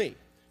enemy.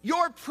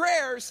 Your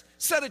prayers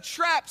set a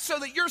trap so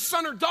that your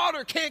son or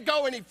daughter can't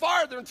go any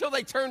farther until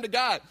they turn to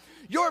God.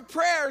 Your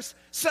prayers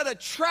set a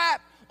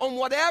trap on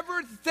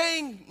whatever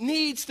thing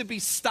needs to be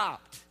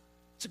stopped.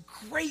 It's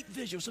a great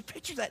visual. So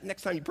picture that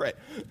next time you pray.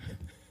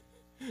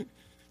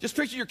 Just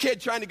picture your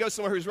kid trying to go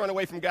somewhere who's run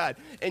away from God,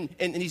 and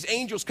these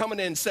angels coming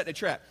in and setting a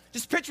trap.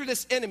 Just picture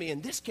this enemy.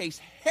 In this case,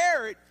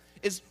 Herod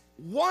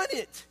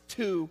wanted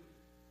to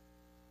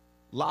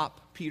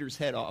lop Peter's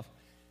head off,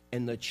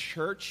 and the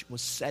church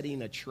was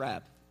setting a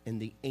trap,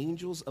 and the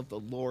angels of the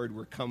Lord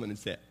were coming and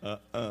said,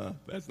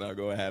 that's not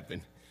going to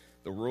happen.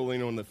 The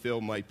ruling on the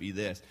field might be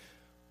this,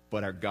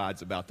 but our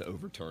God's about to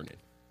overturn it.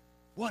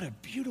 What a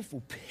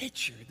beautiful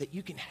picture that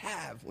you can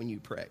have when you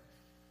pray.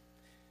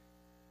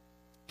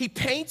 He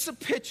paints a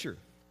picture,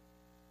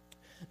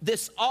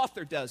 this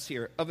author does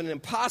here, of an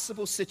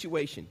impossible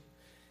situation.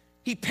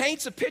 He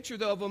paints a picture,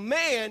 though, of a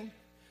man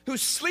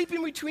who's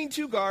sleeping between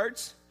two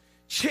guards,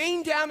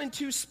 chained down in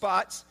two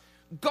spots,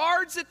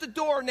 guards at the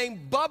door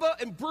named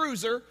Bubba and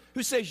Bruiser,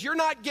 who says, you're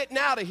not getting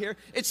out of here.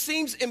 It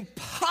seems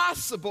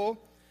impossible,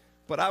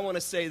 but I want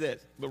to say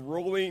this. The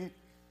ruling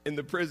in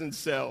the prison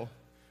cell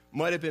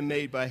might have been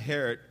made by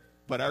Herod,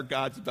 but our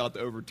God's about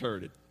to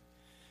overturn it.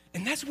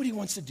 And that's what he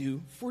wants to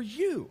do for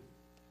you.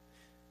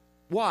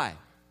 Why?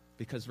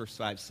 Because verse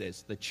 5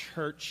 says, the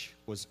church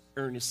was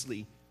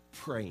earnestly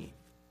praying.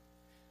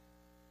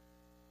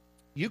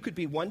 You could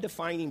be one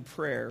defining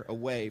prayer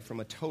away from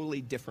a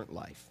totally different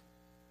life.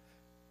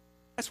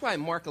 That's why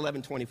in Mark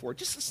 11:24,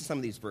 just listen to some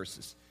of these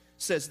verses.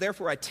 It says,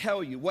 therefore I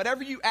tell you,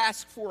 whatever you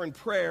ask for in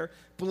prayer,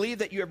 believe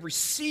that you have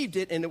received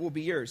it and it will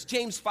be yours.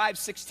 James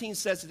 5:16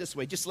 says it this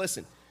way, just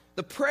listen.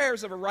 The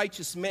prayers of a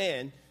righteous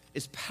man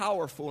is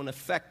powerful and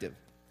effective.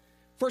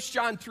 1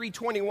 John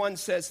 3:21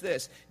 says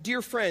this,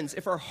 dear friends,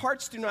 if our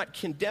hearts do not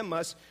condemn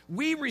us,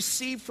 we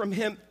receive from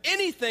him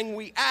anything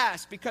we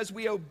ask because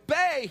we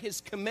obey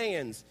his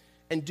commands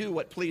and do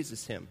what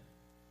pleases him.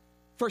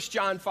 1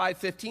 John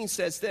 5:15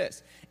 says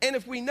this, and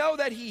if we know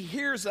that he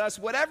hears us,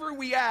 whatever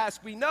we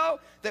ask, we know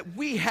that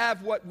we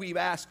have what we've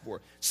asked for.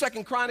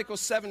 2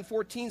 Chronicles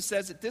 7:14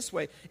 says it this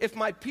way, if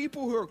my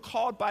people who are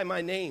called by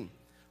my name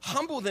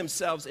humble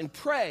themselves and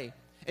pray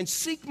and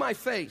seek my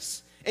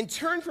face and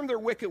turn from their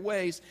wicked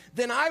ways,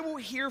 then I will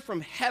hear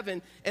from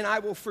heaven and I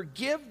will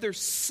forgive their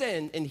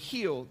sin and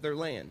heal their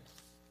land.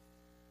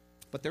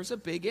 But there's a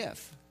big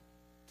if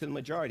to the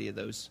majority of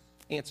those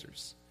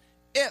answers.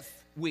 If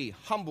we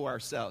humble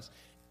ourselves,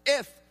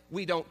 if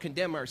we don't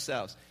condemn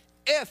ourselves,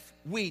 if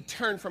we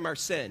turn from our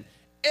sin,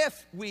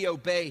 if we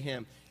obey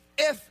him,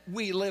 if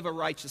we live a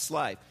righteous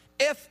life,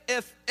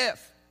 if.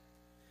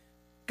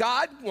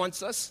 God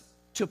wants us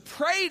to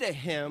pray to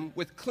him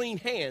with clean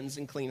hands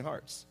and clean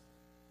hearts.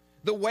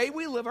 The way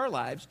we live our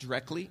lives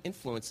directly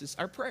influences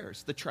our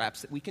prayers, the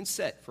traps that we can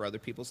set for other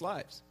people's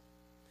lives.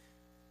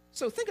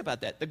 So think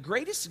about that. The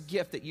greatest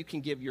gift that you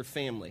can give your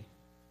family,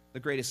 the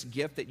greatest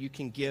gift that you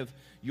can give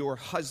your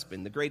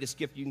husband, the greatest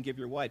gift you can give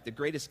your wife, the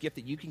greatest gift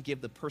that you can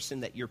give the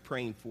person that you're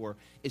praying for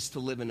is to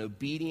live an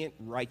obedient,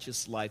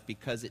 righteous life,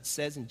 because it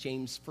says in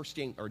James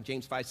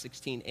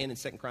 5:16 and in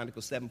 2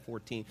 Chronicles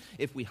 7:14,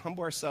 if we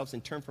humble ourselves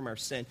and turn from our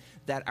sin,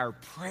 that our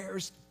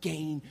prayers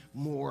gain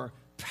more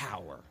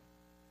power.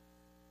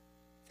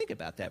 Think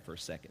about that for a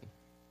second.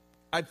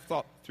 I've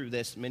thought through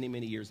this many,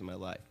 many years of my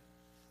life.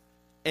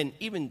 And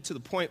even to the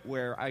point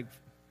where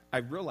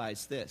I've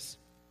realized this,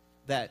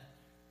 that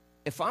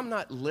if I'm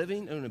not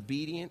living an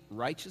obedient,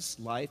 righteous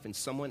life and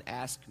someone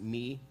asks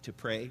me to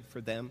pray for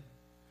them,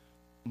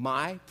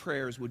 my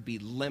prayers would be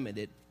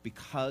limited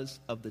because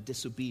of the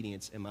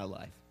disobedience in my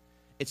life.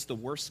 It's the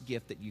worst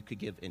gift that you could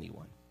give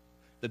anyone.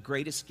 The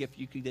greatest gift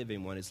you could give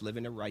anyone is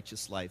living a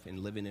righteous life and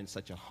living in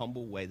such a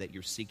humble way that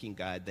you're seeking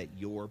God, that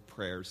your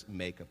prayers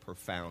make a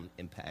profound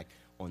impact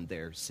on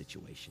their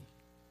situation.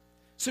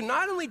 So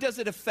not only does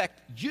it affect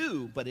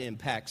you, but it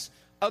impacts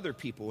other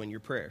people in your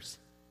prayers.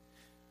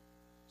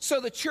 So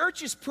the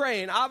church is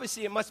praying.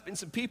 Obviously, it must have been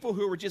some people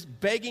who were just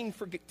begging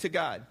to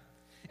God.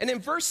 And in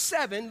verse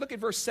 7, look at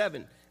verse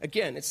 7.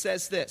 Again, it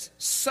says this.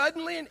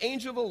 Suddenly an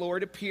angel of the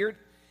Lord appeared,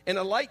 and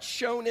a light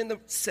shone in the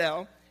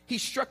cell. He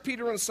struck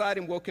Peter on the side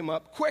and woke him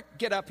up. Quick,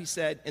 get up, he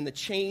said, and the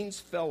chains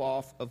fell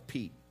off of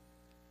Pete.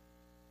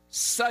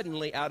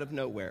 Suddenly, out of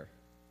nowhere.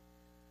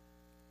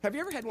 Have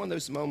you ever had one of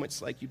those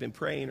moments like you've been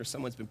praying or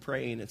someone's been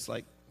praying, it's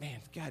like, man,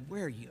 God,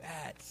 where are you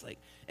at? It's like,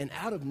 and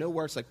out of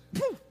nowhere, it's like,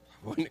 I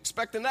wasn't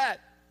expecting that.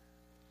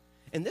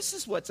 And this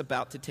is what's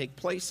about to take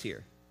place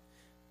here.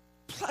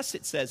 Plus,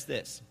 it says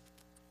this.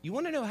 You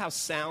want to know how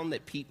sound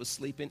that Pete was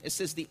sleeping? It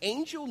says the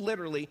angel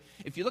literally,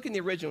 if you look in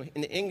the original,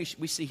 in the English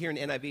we see here in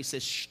the NIV, it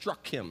says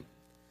struck him.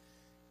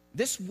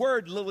 This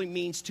word literally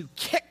means to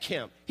kick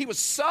him. He was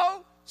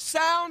so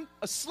sound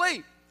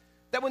asleep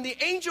that when the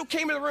angel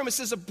came in the room, it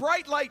says a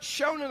bright light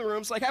shone in the room.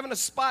 It's like having a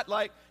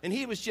spotlight, and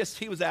he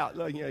was out.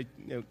 You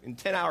know, in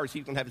 10 hours, he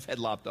was going to have his head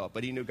lopped off,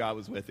 but he knew God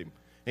was with him.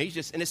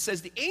 And it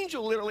says the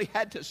angel literally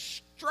had to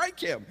strike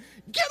him.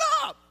 Get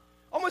up!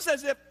 Almost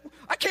as if,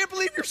 I can't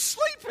believe you're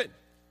sleeping.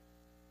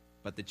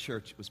 But the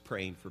church was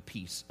praying for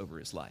peace over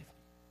his life.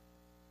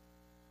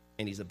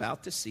 And he's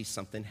about to see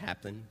something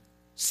happen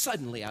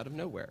suddenly out of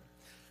nowhere.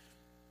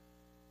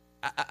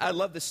 I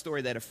love this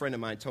story that a friend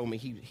of mine told me.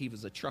 He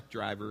was a truck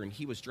driver, and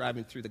he was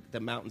driving through the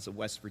mountains of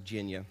West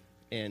Virginia.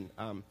 And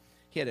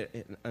he had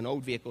an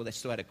old vehicle that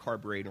still had a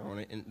carburetor on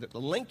it. And the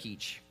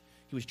linkage,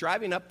 he was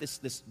driving up this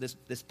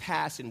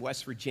pass in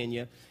West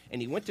Virginia,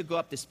 and he went to go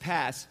up this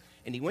pass,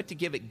 and he went to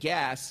give it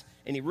gas,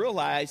 and he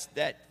realized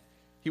that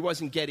he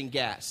wasn't getting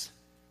gas.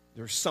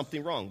 There was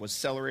something wrong. Was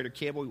accelerator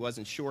cable? He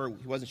wasn't sure.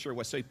 He wasn't sure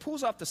what. So he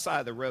pulls off the side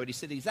of the road. He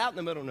said he's out in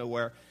the middle of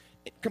nowhere,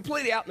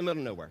 completely out in the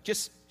middle of nowhere.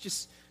 Just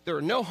there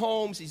are no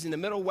homes. He's in the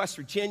middle of West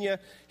Virginia.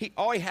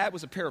 All he had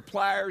was a pair of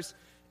pliers.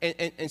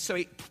 And so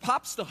he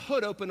pops the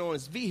hood open on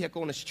his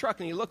vehicle, on his truck,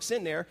 and he looks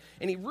in there,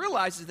 and he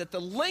realizes that the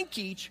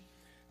linkage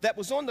that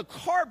was on the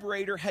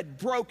carburetor had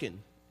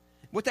broken.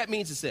 What that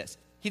means is this.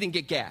 He didn't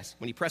get gas.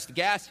 When he pressed the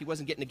gas, he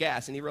wasn't getting the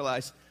gas, and he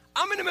realized,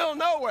 I'm in the middle of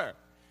nowhere.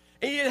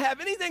 And he didn't have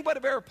anything but a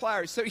pair of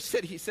pliers. So he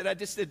said, I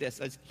just did this.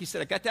 He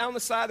said, I got down on the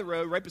side of the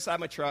road right beside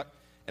my truck,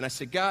 and I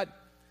said, God,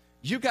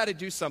 you got to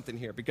do something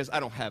here, because I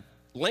don't have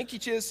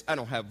linkages, I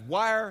don't have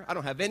wire, I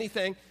don't have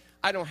anything,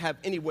 I don't have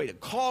any way to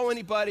call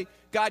anybody.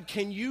 God,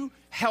 can you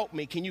help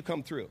me? Can you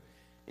come through?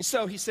 And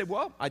so he said,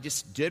 well, I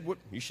just did what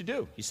you should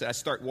do. He said, I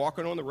start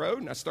walking on the road,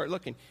 and I start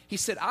looking. He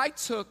said, I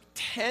took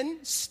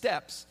 10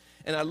 steps,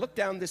 and I looked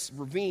down this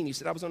ravine. He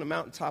said, I was on a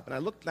mountaintop, and I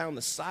looked down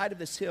the side of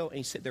this hill, and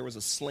he said, there was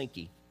a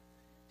slinky.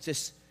 He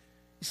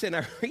said,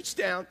 I reached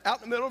down,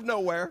 out in the middle of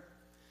nowhere.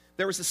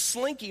 There was a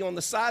slinky on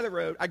the side of the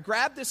road. I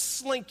grabbed this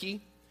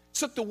slinky,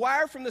 took the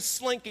wire from the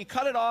slinky,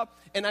 cut it off,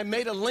 and I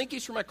made a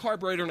linkage for my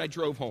carburetor, and I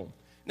drove home.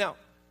 Now,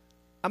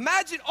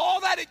 imagine all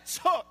that it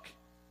took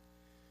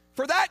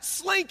for that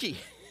slinky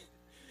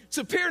to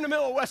appear in the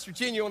middle of West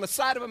Virginia on the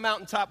side of a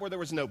mountaintop where there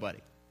was nobody.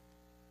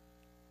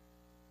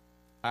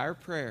 Our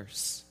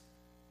prayers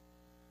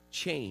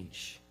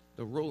change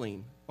the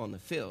ruling on the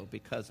field,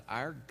 because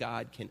our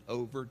God can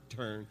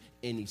overturn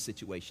any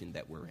situation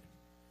that we're in.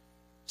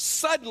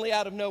 Suddenly,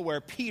 out of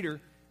nowhere, Peter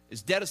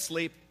is dead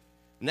asleep.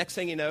 Next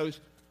thing he knows,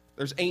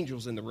 there's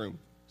angels in the room,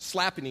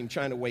 slapping him,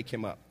 trying to wake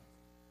him up.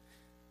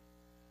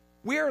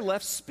 We are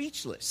left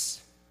speechless,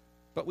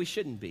 but we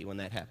shouldn't be when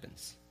that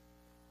happens.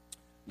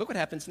 Look what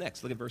happens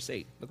next. Look at verse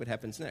 8. Look what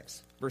happens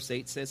next. Verse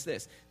 8 says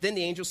this. Then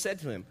the angel said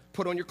to him,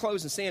 put on your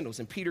clothes and sandals.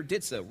 And Peter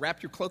did so.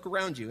 Wrap your cloak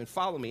around you and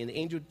follow me. And the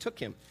angel took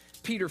him.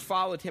 Peter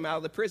followed him out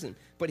of the prison,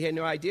 but he had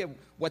no idea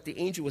what the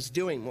angel was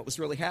doing, what was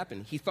really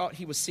happening. He thought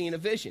he was seeing a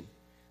vision.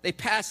 They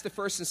passed the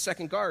first and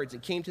second guards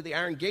and came to the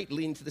iron gate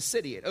leading to the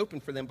city. It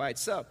opened for them by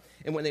itself.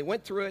 And when they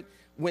went through it,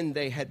 when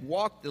they had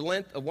walked the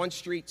length of one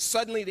street,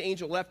 suddenly the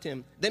angel left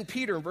him. Then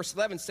Peter, in verse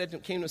 11,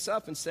 came to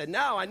himself and said,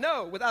 now I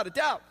know without a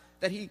doubt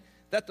that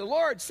that the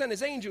Lord sent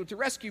his angel to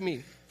rescue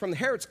me from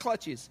Herod's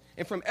clutches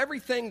and from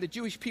everything the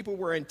Jewish people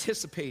were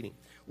anticipating.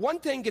 One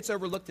thing gets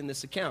overlooked in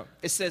this account.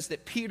 It says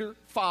that Peter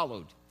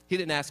followed. He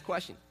didn't ask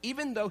questions.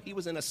 Even though he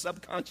was in a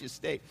subconscious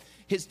state,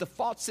 his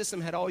default system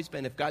had always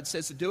been, if God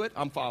says to do it,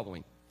 I'm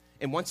following.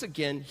 And once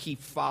again, he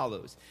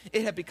follows.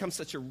 It had become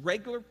such a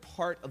regular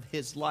part of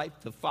his life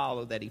to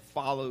follow that he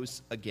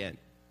follows again.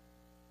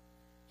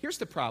 Here's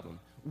the problem.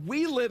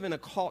 We live in a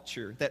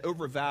culture that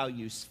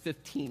overvalues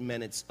 15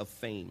 minutes of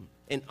fame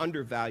and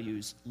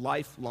undervalues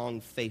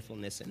lifelong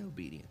faithfulness and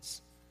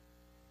obedience.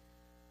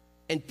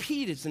 And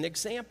Pete is an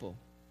example.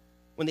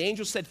 When the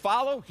angel said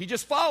follow, he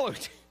just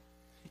followed.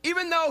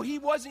 Even though he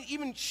wasn't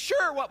even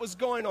sure what was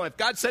going on. If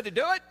God said to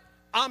do it,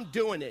 I'm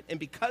doing it. And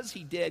because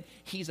he did,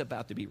 he's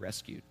about to be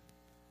rescued.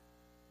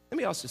 Let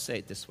me also say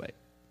it this way.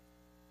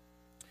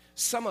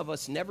 Some of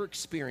us never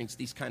experience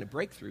these kind of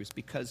breakthroughs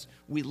because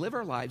we live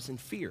our lives in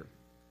fear.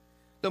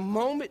 The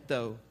moment,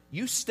 though,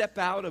 you step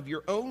out of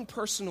your own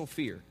personal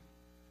fear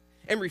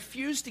and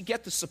refuse to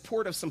get the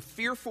support of some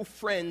fearful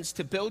friends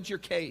to build your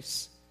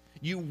case,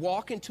 you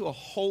walk into a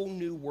whole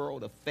new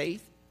world of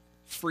faith,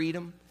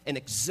 freedom, and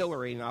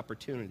exhilarating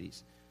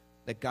opportunities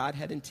that God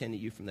had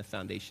intended you from the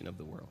foundation of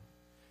the world.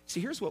 See,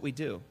 here's what we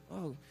do.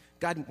 Oh,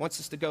 God wants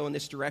us to go in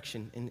this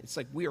direction. And it's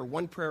like we are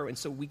one prayer, and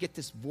so we get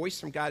this voice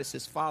from God that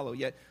says follow,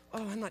 yet,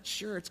 oh, I'm not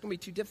sure. It's going to be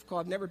too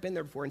difficult. I've never been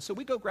there before. And so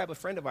we go grab a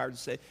friend of ours and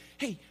say,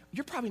 hey,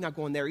 you're probably not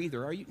going there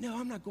either, are you? No,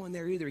 I'm not going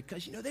there either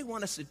because, they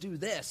want us to do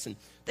this, and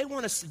they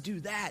want us to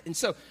do that. And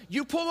so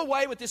you pull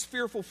away with this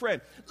fearful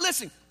friend.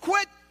 Listen,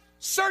 quit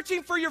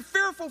searching for your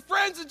fearful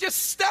friends and just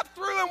step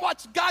through and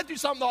watch God do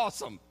something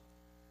awesome.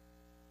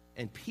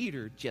 And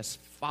Peter just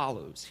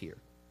follows here.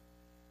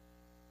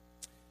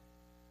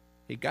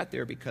 He got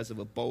there because of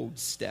a bold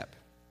step.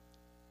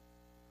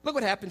 Look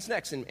what happens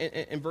next.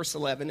 In verse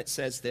 11, it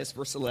says this.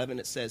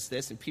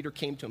 And Peter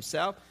came to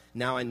himself.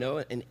 Now I know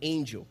an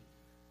angel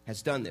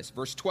has done this.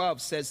 Verse 12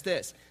 says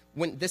this.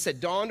 When this had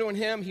dawned on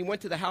him, he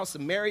went to the house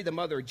of Mary, the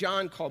mother of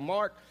John,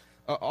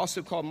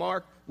 also called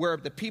Mark, where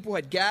the people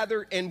had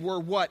gathered and were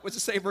what? What's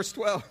it say in verse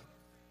 12?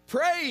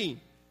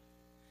 Praying.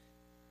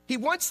 He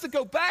wants to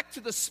go back to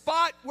the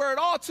spot where it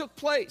all took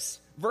place.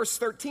 Verse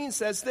 13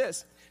 says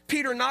this.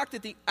 Peter knocked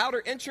at the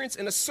outer entrance,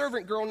 and a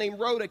servant girl named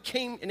Rhoda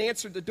came and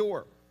answered the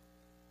door.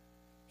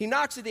 He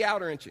knocks at the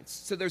outer entrance.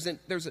 So there's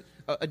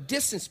a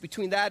distance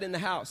between that and the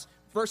house.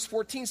 Verse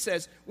 14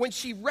 says, when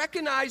she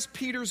recognized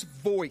Peter's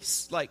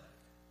voice,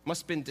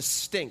 must have been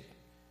distinct,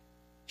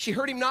 she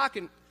heard him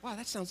knocking. Wow,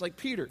 that sounds like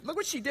Peter. Look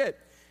what she did.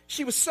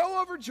 She was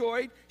so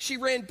overjoyed, she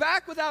ran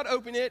back without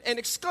opening it and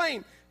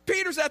exclaimed,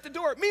 Peter's at the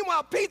door.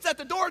 Meanwhile, Pete's at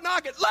the door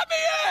knocking. Let me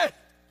in!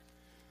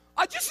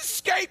 I just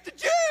escaped the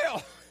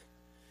jail.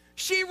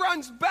 She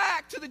runs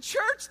back to the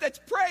church that's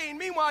praying.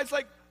 Meanwhile, it's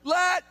like,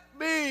 let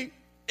me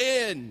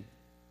in.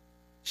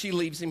 She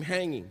leaves him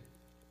hanging.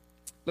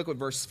 Look what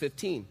verse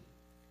 15.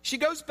 She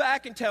goes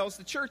back and tells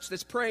the church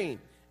that's praying.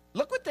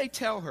 Look what they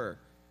tell her.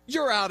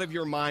 You're out of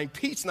your mind.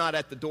 Pete's not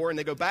at the door. And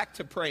they go back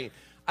to praying.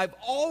 I've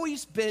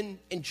always been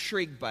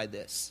intrigued by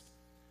this.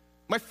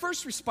 My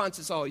first response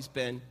has always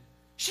been,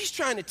 she's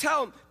trying to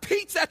tell him,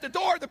 Pete's at the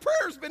door. The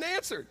prayer's been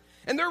answered.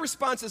 And their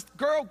response is,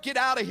 girl, get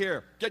out of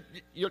here.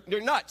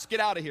 You're nuts.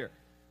 Get out of here.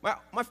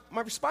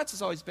 My response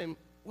has always been,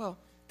 well,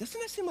 doesn't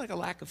that seem like a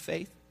lack of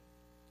faith?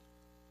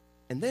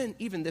 And then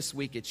even this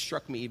week, it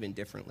struck me even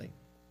differently.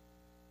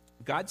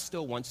 God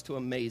still wants to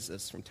amaze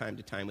us from time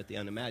to time with the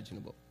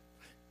unimaginable.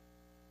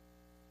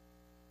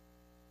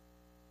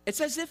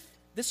 It's as if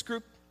this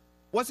group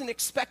wasn't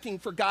expecting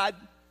for God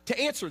to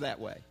answer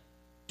that way.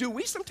 Do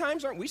we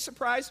sometimes? Aren't we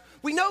surprised?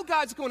 We know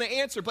God's going to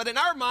answer, but in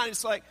our mind,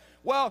 it's like,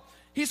 well,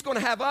 he's going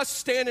to have us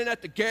standing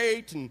at the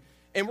gate, and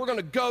we're going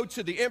to go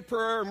to the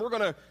emperor, and we're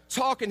going to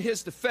talk in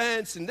his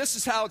defense, and this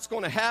is how it's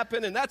going to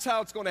happen, and that's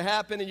how it's going to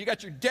happen, and you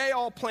got your day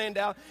all planned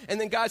out, and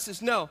then God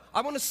says, no,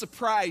 I want to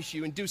surprise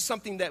you and do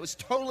something that was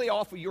totally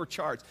off of your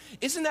charts.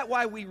 Isn't that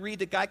why we read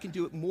that God can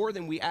do it more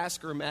than we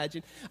ask or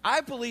imagine?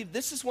 I believe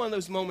this is one of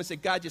those moments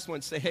that God just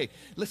wants to say, hey,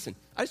 listen,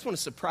 I just want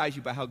to surprise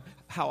you by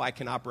how I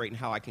can operate and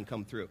how I can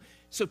come through.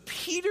 So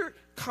Peter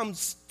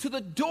comes to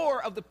the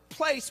door of the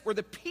place where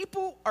the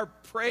people are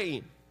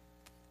praying.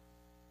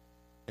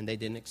 And they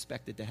didn't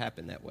expect it to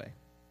happen that way.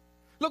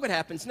 Look what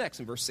happens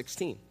next in verse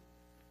 16.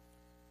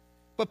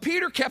 But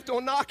Peter kept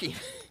on knocking.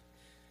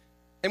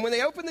 And when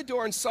they opened the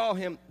door and saw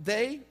him,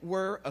 they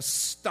were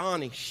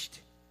astonished.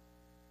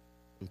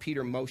 And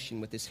Peter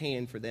motioned with his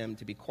hand for them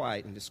to be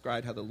quiet and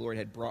described how the Lord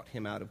had brought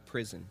him out of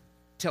prison.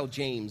 Tell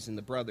James and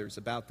the brothers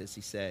about this,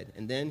 he said.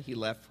 And then he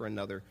left for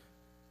another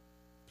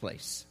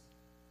place.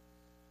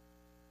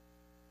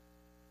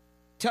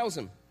 Tells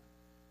him,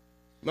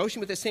 motion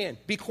with his hand,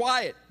 be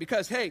quiet,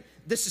 because, hey,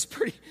 this is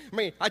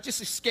I just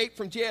escaped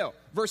from jail.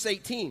 Verse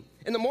 18,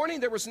 in the morning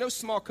there was no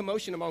small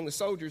commotion among the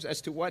soldiers as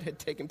to what had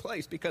taken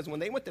place, because when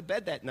they went to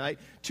bed that night,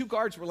 2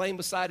 guards were laying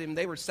beside him,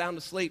 they were sound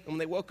asleep, and when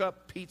they woke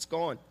up, Pete's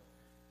gone.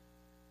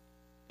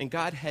 And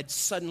God had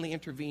suddenly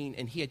intervened,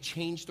 and he had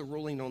changed the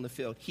ruling on the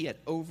field. He had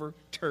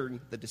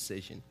overturned the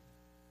decision.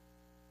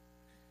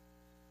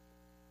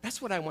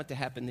 That's what I want to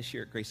happen this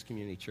year at Grace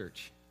Community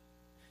Church.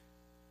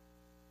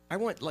 I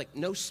want, like,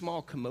 no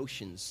small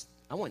commotions.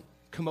 I want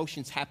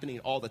commotions happening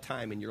all the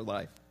time in your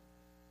life.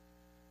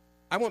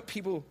 I want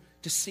people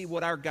to see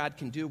what our God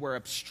can do, where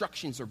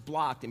obstructions are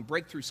blocked and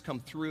breakthroughs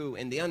come through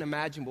and the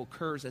unimaginable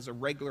occurs as a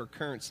regular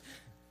occurrence.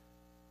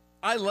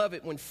 I love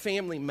it when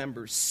family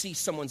members see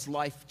someone's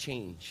life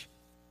change.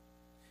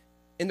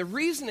 And the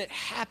reason it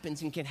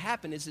happens and can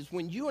happen is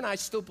when you and I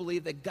still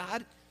believe that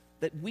God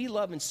that we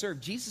love and serve,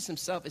 Jesus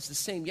himself, is the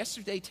same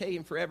yesterday, today,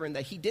 and forever, and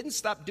that he didn't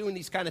stop doing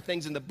these kind of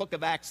things in the book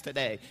of Acts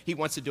today. He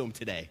wants to do them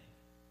today.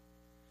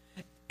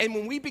 And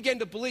when we begin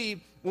to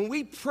believe, when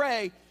we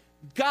pray,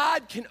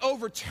 God can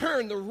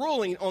overturn the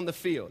ruling on the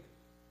field.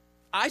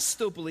 I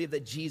still believe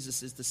that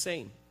Jesus is the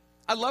same.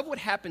 I love what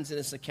happens in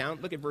this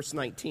account. Look at verse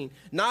 19.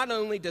 Not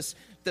only does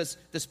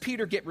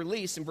Peter get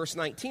released, in verse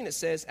 19 it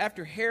says,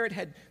 after Herod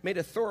had made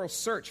a thorough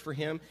search for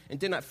him and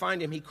did not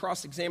find him, he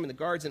cross-examined the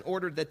guards and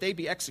ordered that they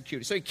be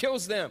executed. So he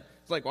kills them.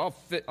 It's like, well,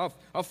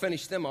 I'll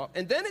finish them off.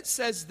 And then it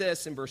says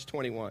this in verse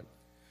 21.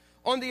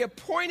 On the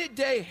appointed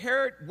day,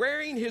 Herod,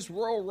 wearing his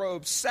royal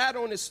robe, sat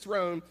on his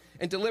throne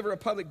and delivered a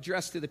public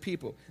address to the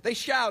people. They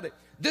shouted,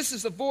 this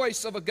is the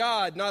voice of a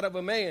God, not of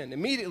a man.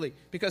 Immediately,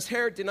 because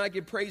Herod did not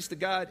give praise to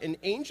God, an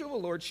angel of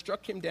the Lord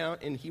struck him down,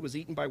 and he was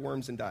eaten by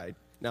worms and died.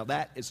 Now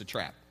that is a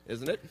trap,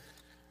 isn't it?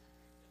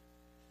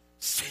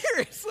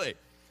 Seriously.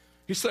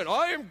 He said,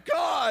 I am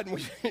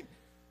God.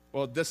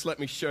 Well, just let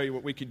me show you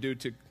what we can do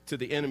to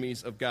the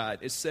enemies of God.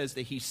 It says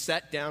that he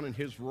sat down in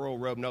his royal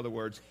robe. In other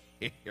words,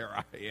 here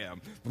I am.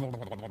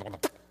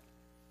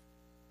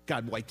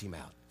 God wiped him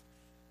out.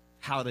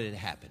 How did it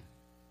happen?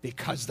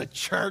 Because the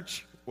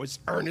church was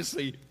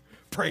earnestly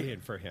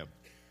praying for him.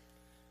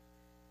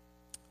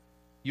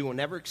 You will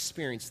never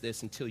experience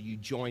this until you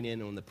join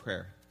in on the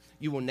prayer.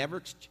 You will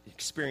never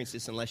experience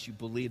this unless you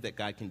believe that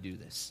God can do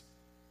this.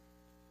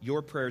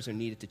 Your prayers are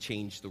needed to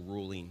change the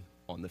ruling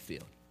on the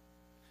field.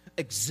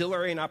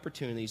 Exhilarating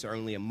opportunities are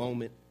only a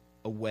moment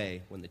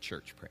away when the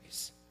church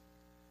prays.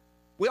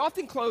 We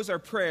often close our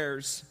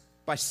prayers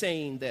by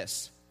saying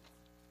this,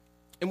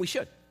 and we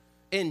should.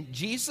 In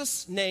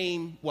Jesus'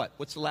 name, what?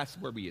 What's the last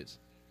word we use?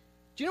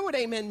 Do you know what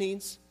amen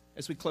means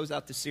as we close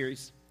out this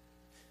series?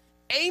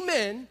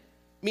 Amen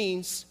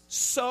means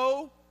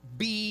so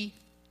be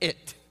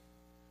it.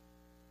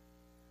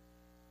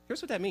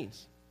 Here's what that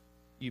means.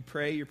 You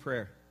pray your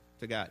prayer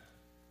to God.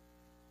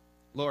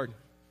 Lord,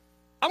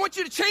 I want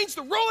you to change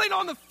the ruling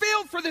on the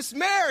field for this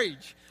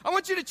marriage. I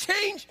want you to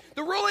change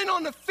the ruling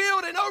on the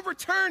field and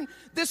overturn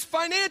this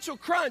financial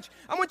crunch.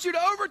 I want you to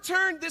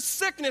overturn this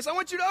sickness. I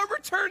want you to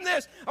overturn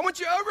this. I want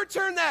you to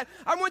overturn that.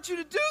 I want you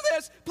to do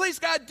this. Please,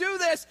 God, do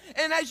this.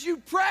 And as you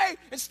pray,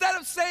 instead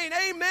of saying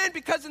amen,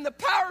 because in the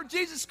power of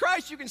Jesus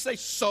Christ, you can say,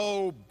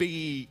 so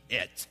be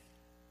it.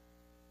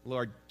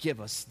 Lord, give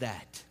us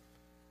that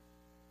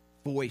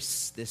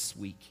voice this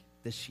week,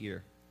 this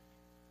year.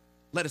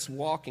 Let us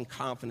walk in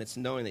confidence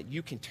knowing that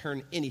you can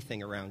turn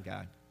anything around,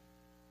 God.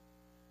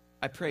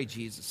 I pray,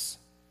 Jesus,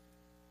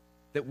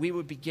 that we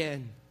would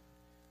begin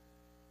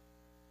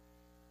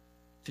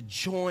to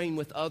join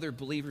with other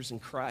believers in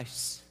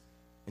Christ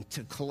and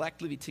to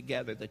collectively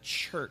together, the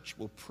church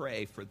will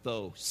pray for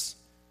those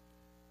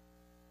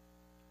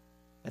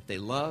that they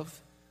love,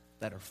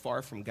 that are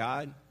far from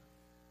God,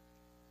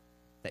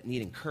 that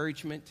need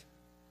encouragement,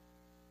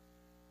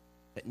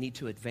 that need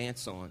to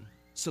advance on,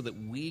 so that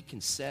we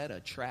can set a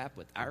trap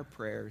with our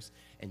prayers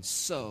and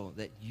so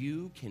that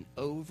you can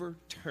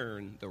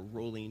overturn the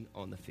ruling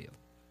on the field.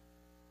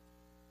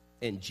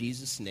 In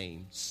Jesus'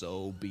 name,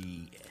 so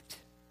be it.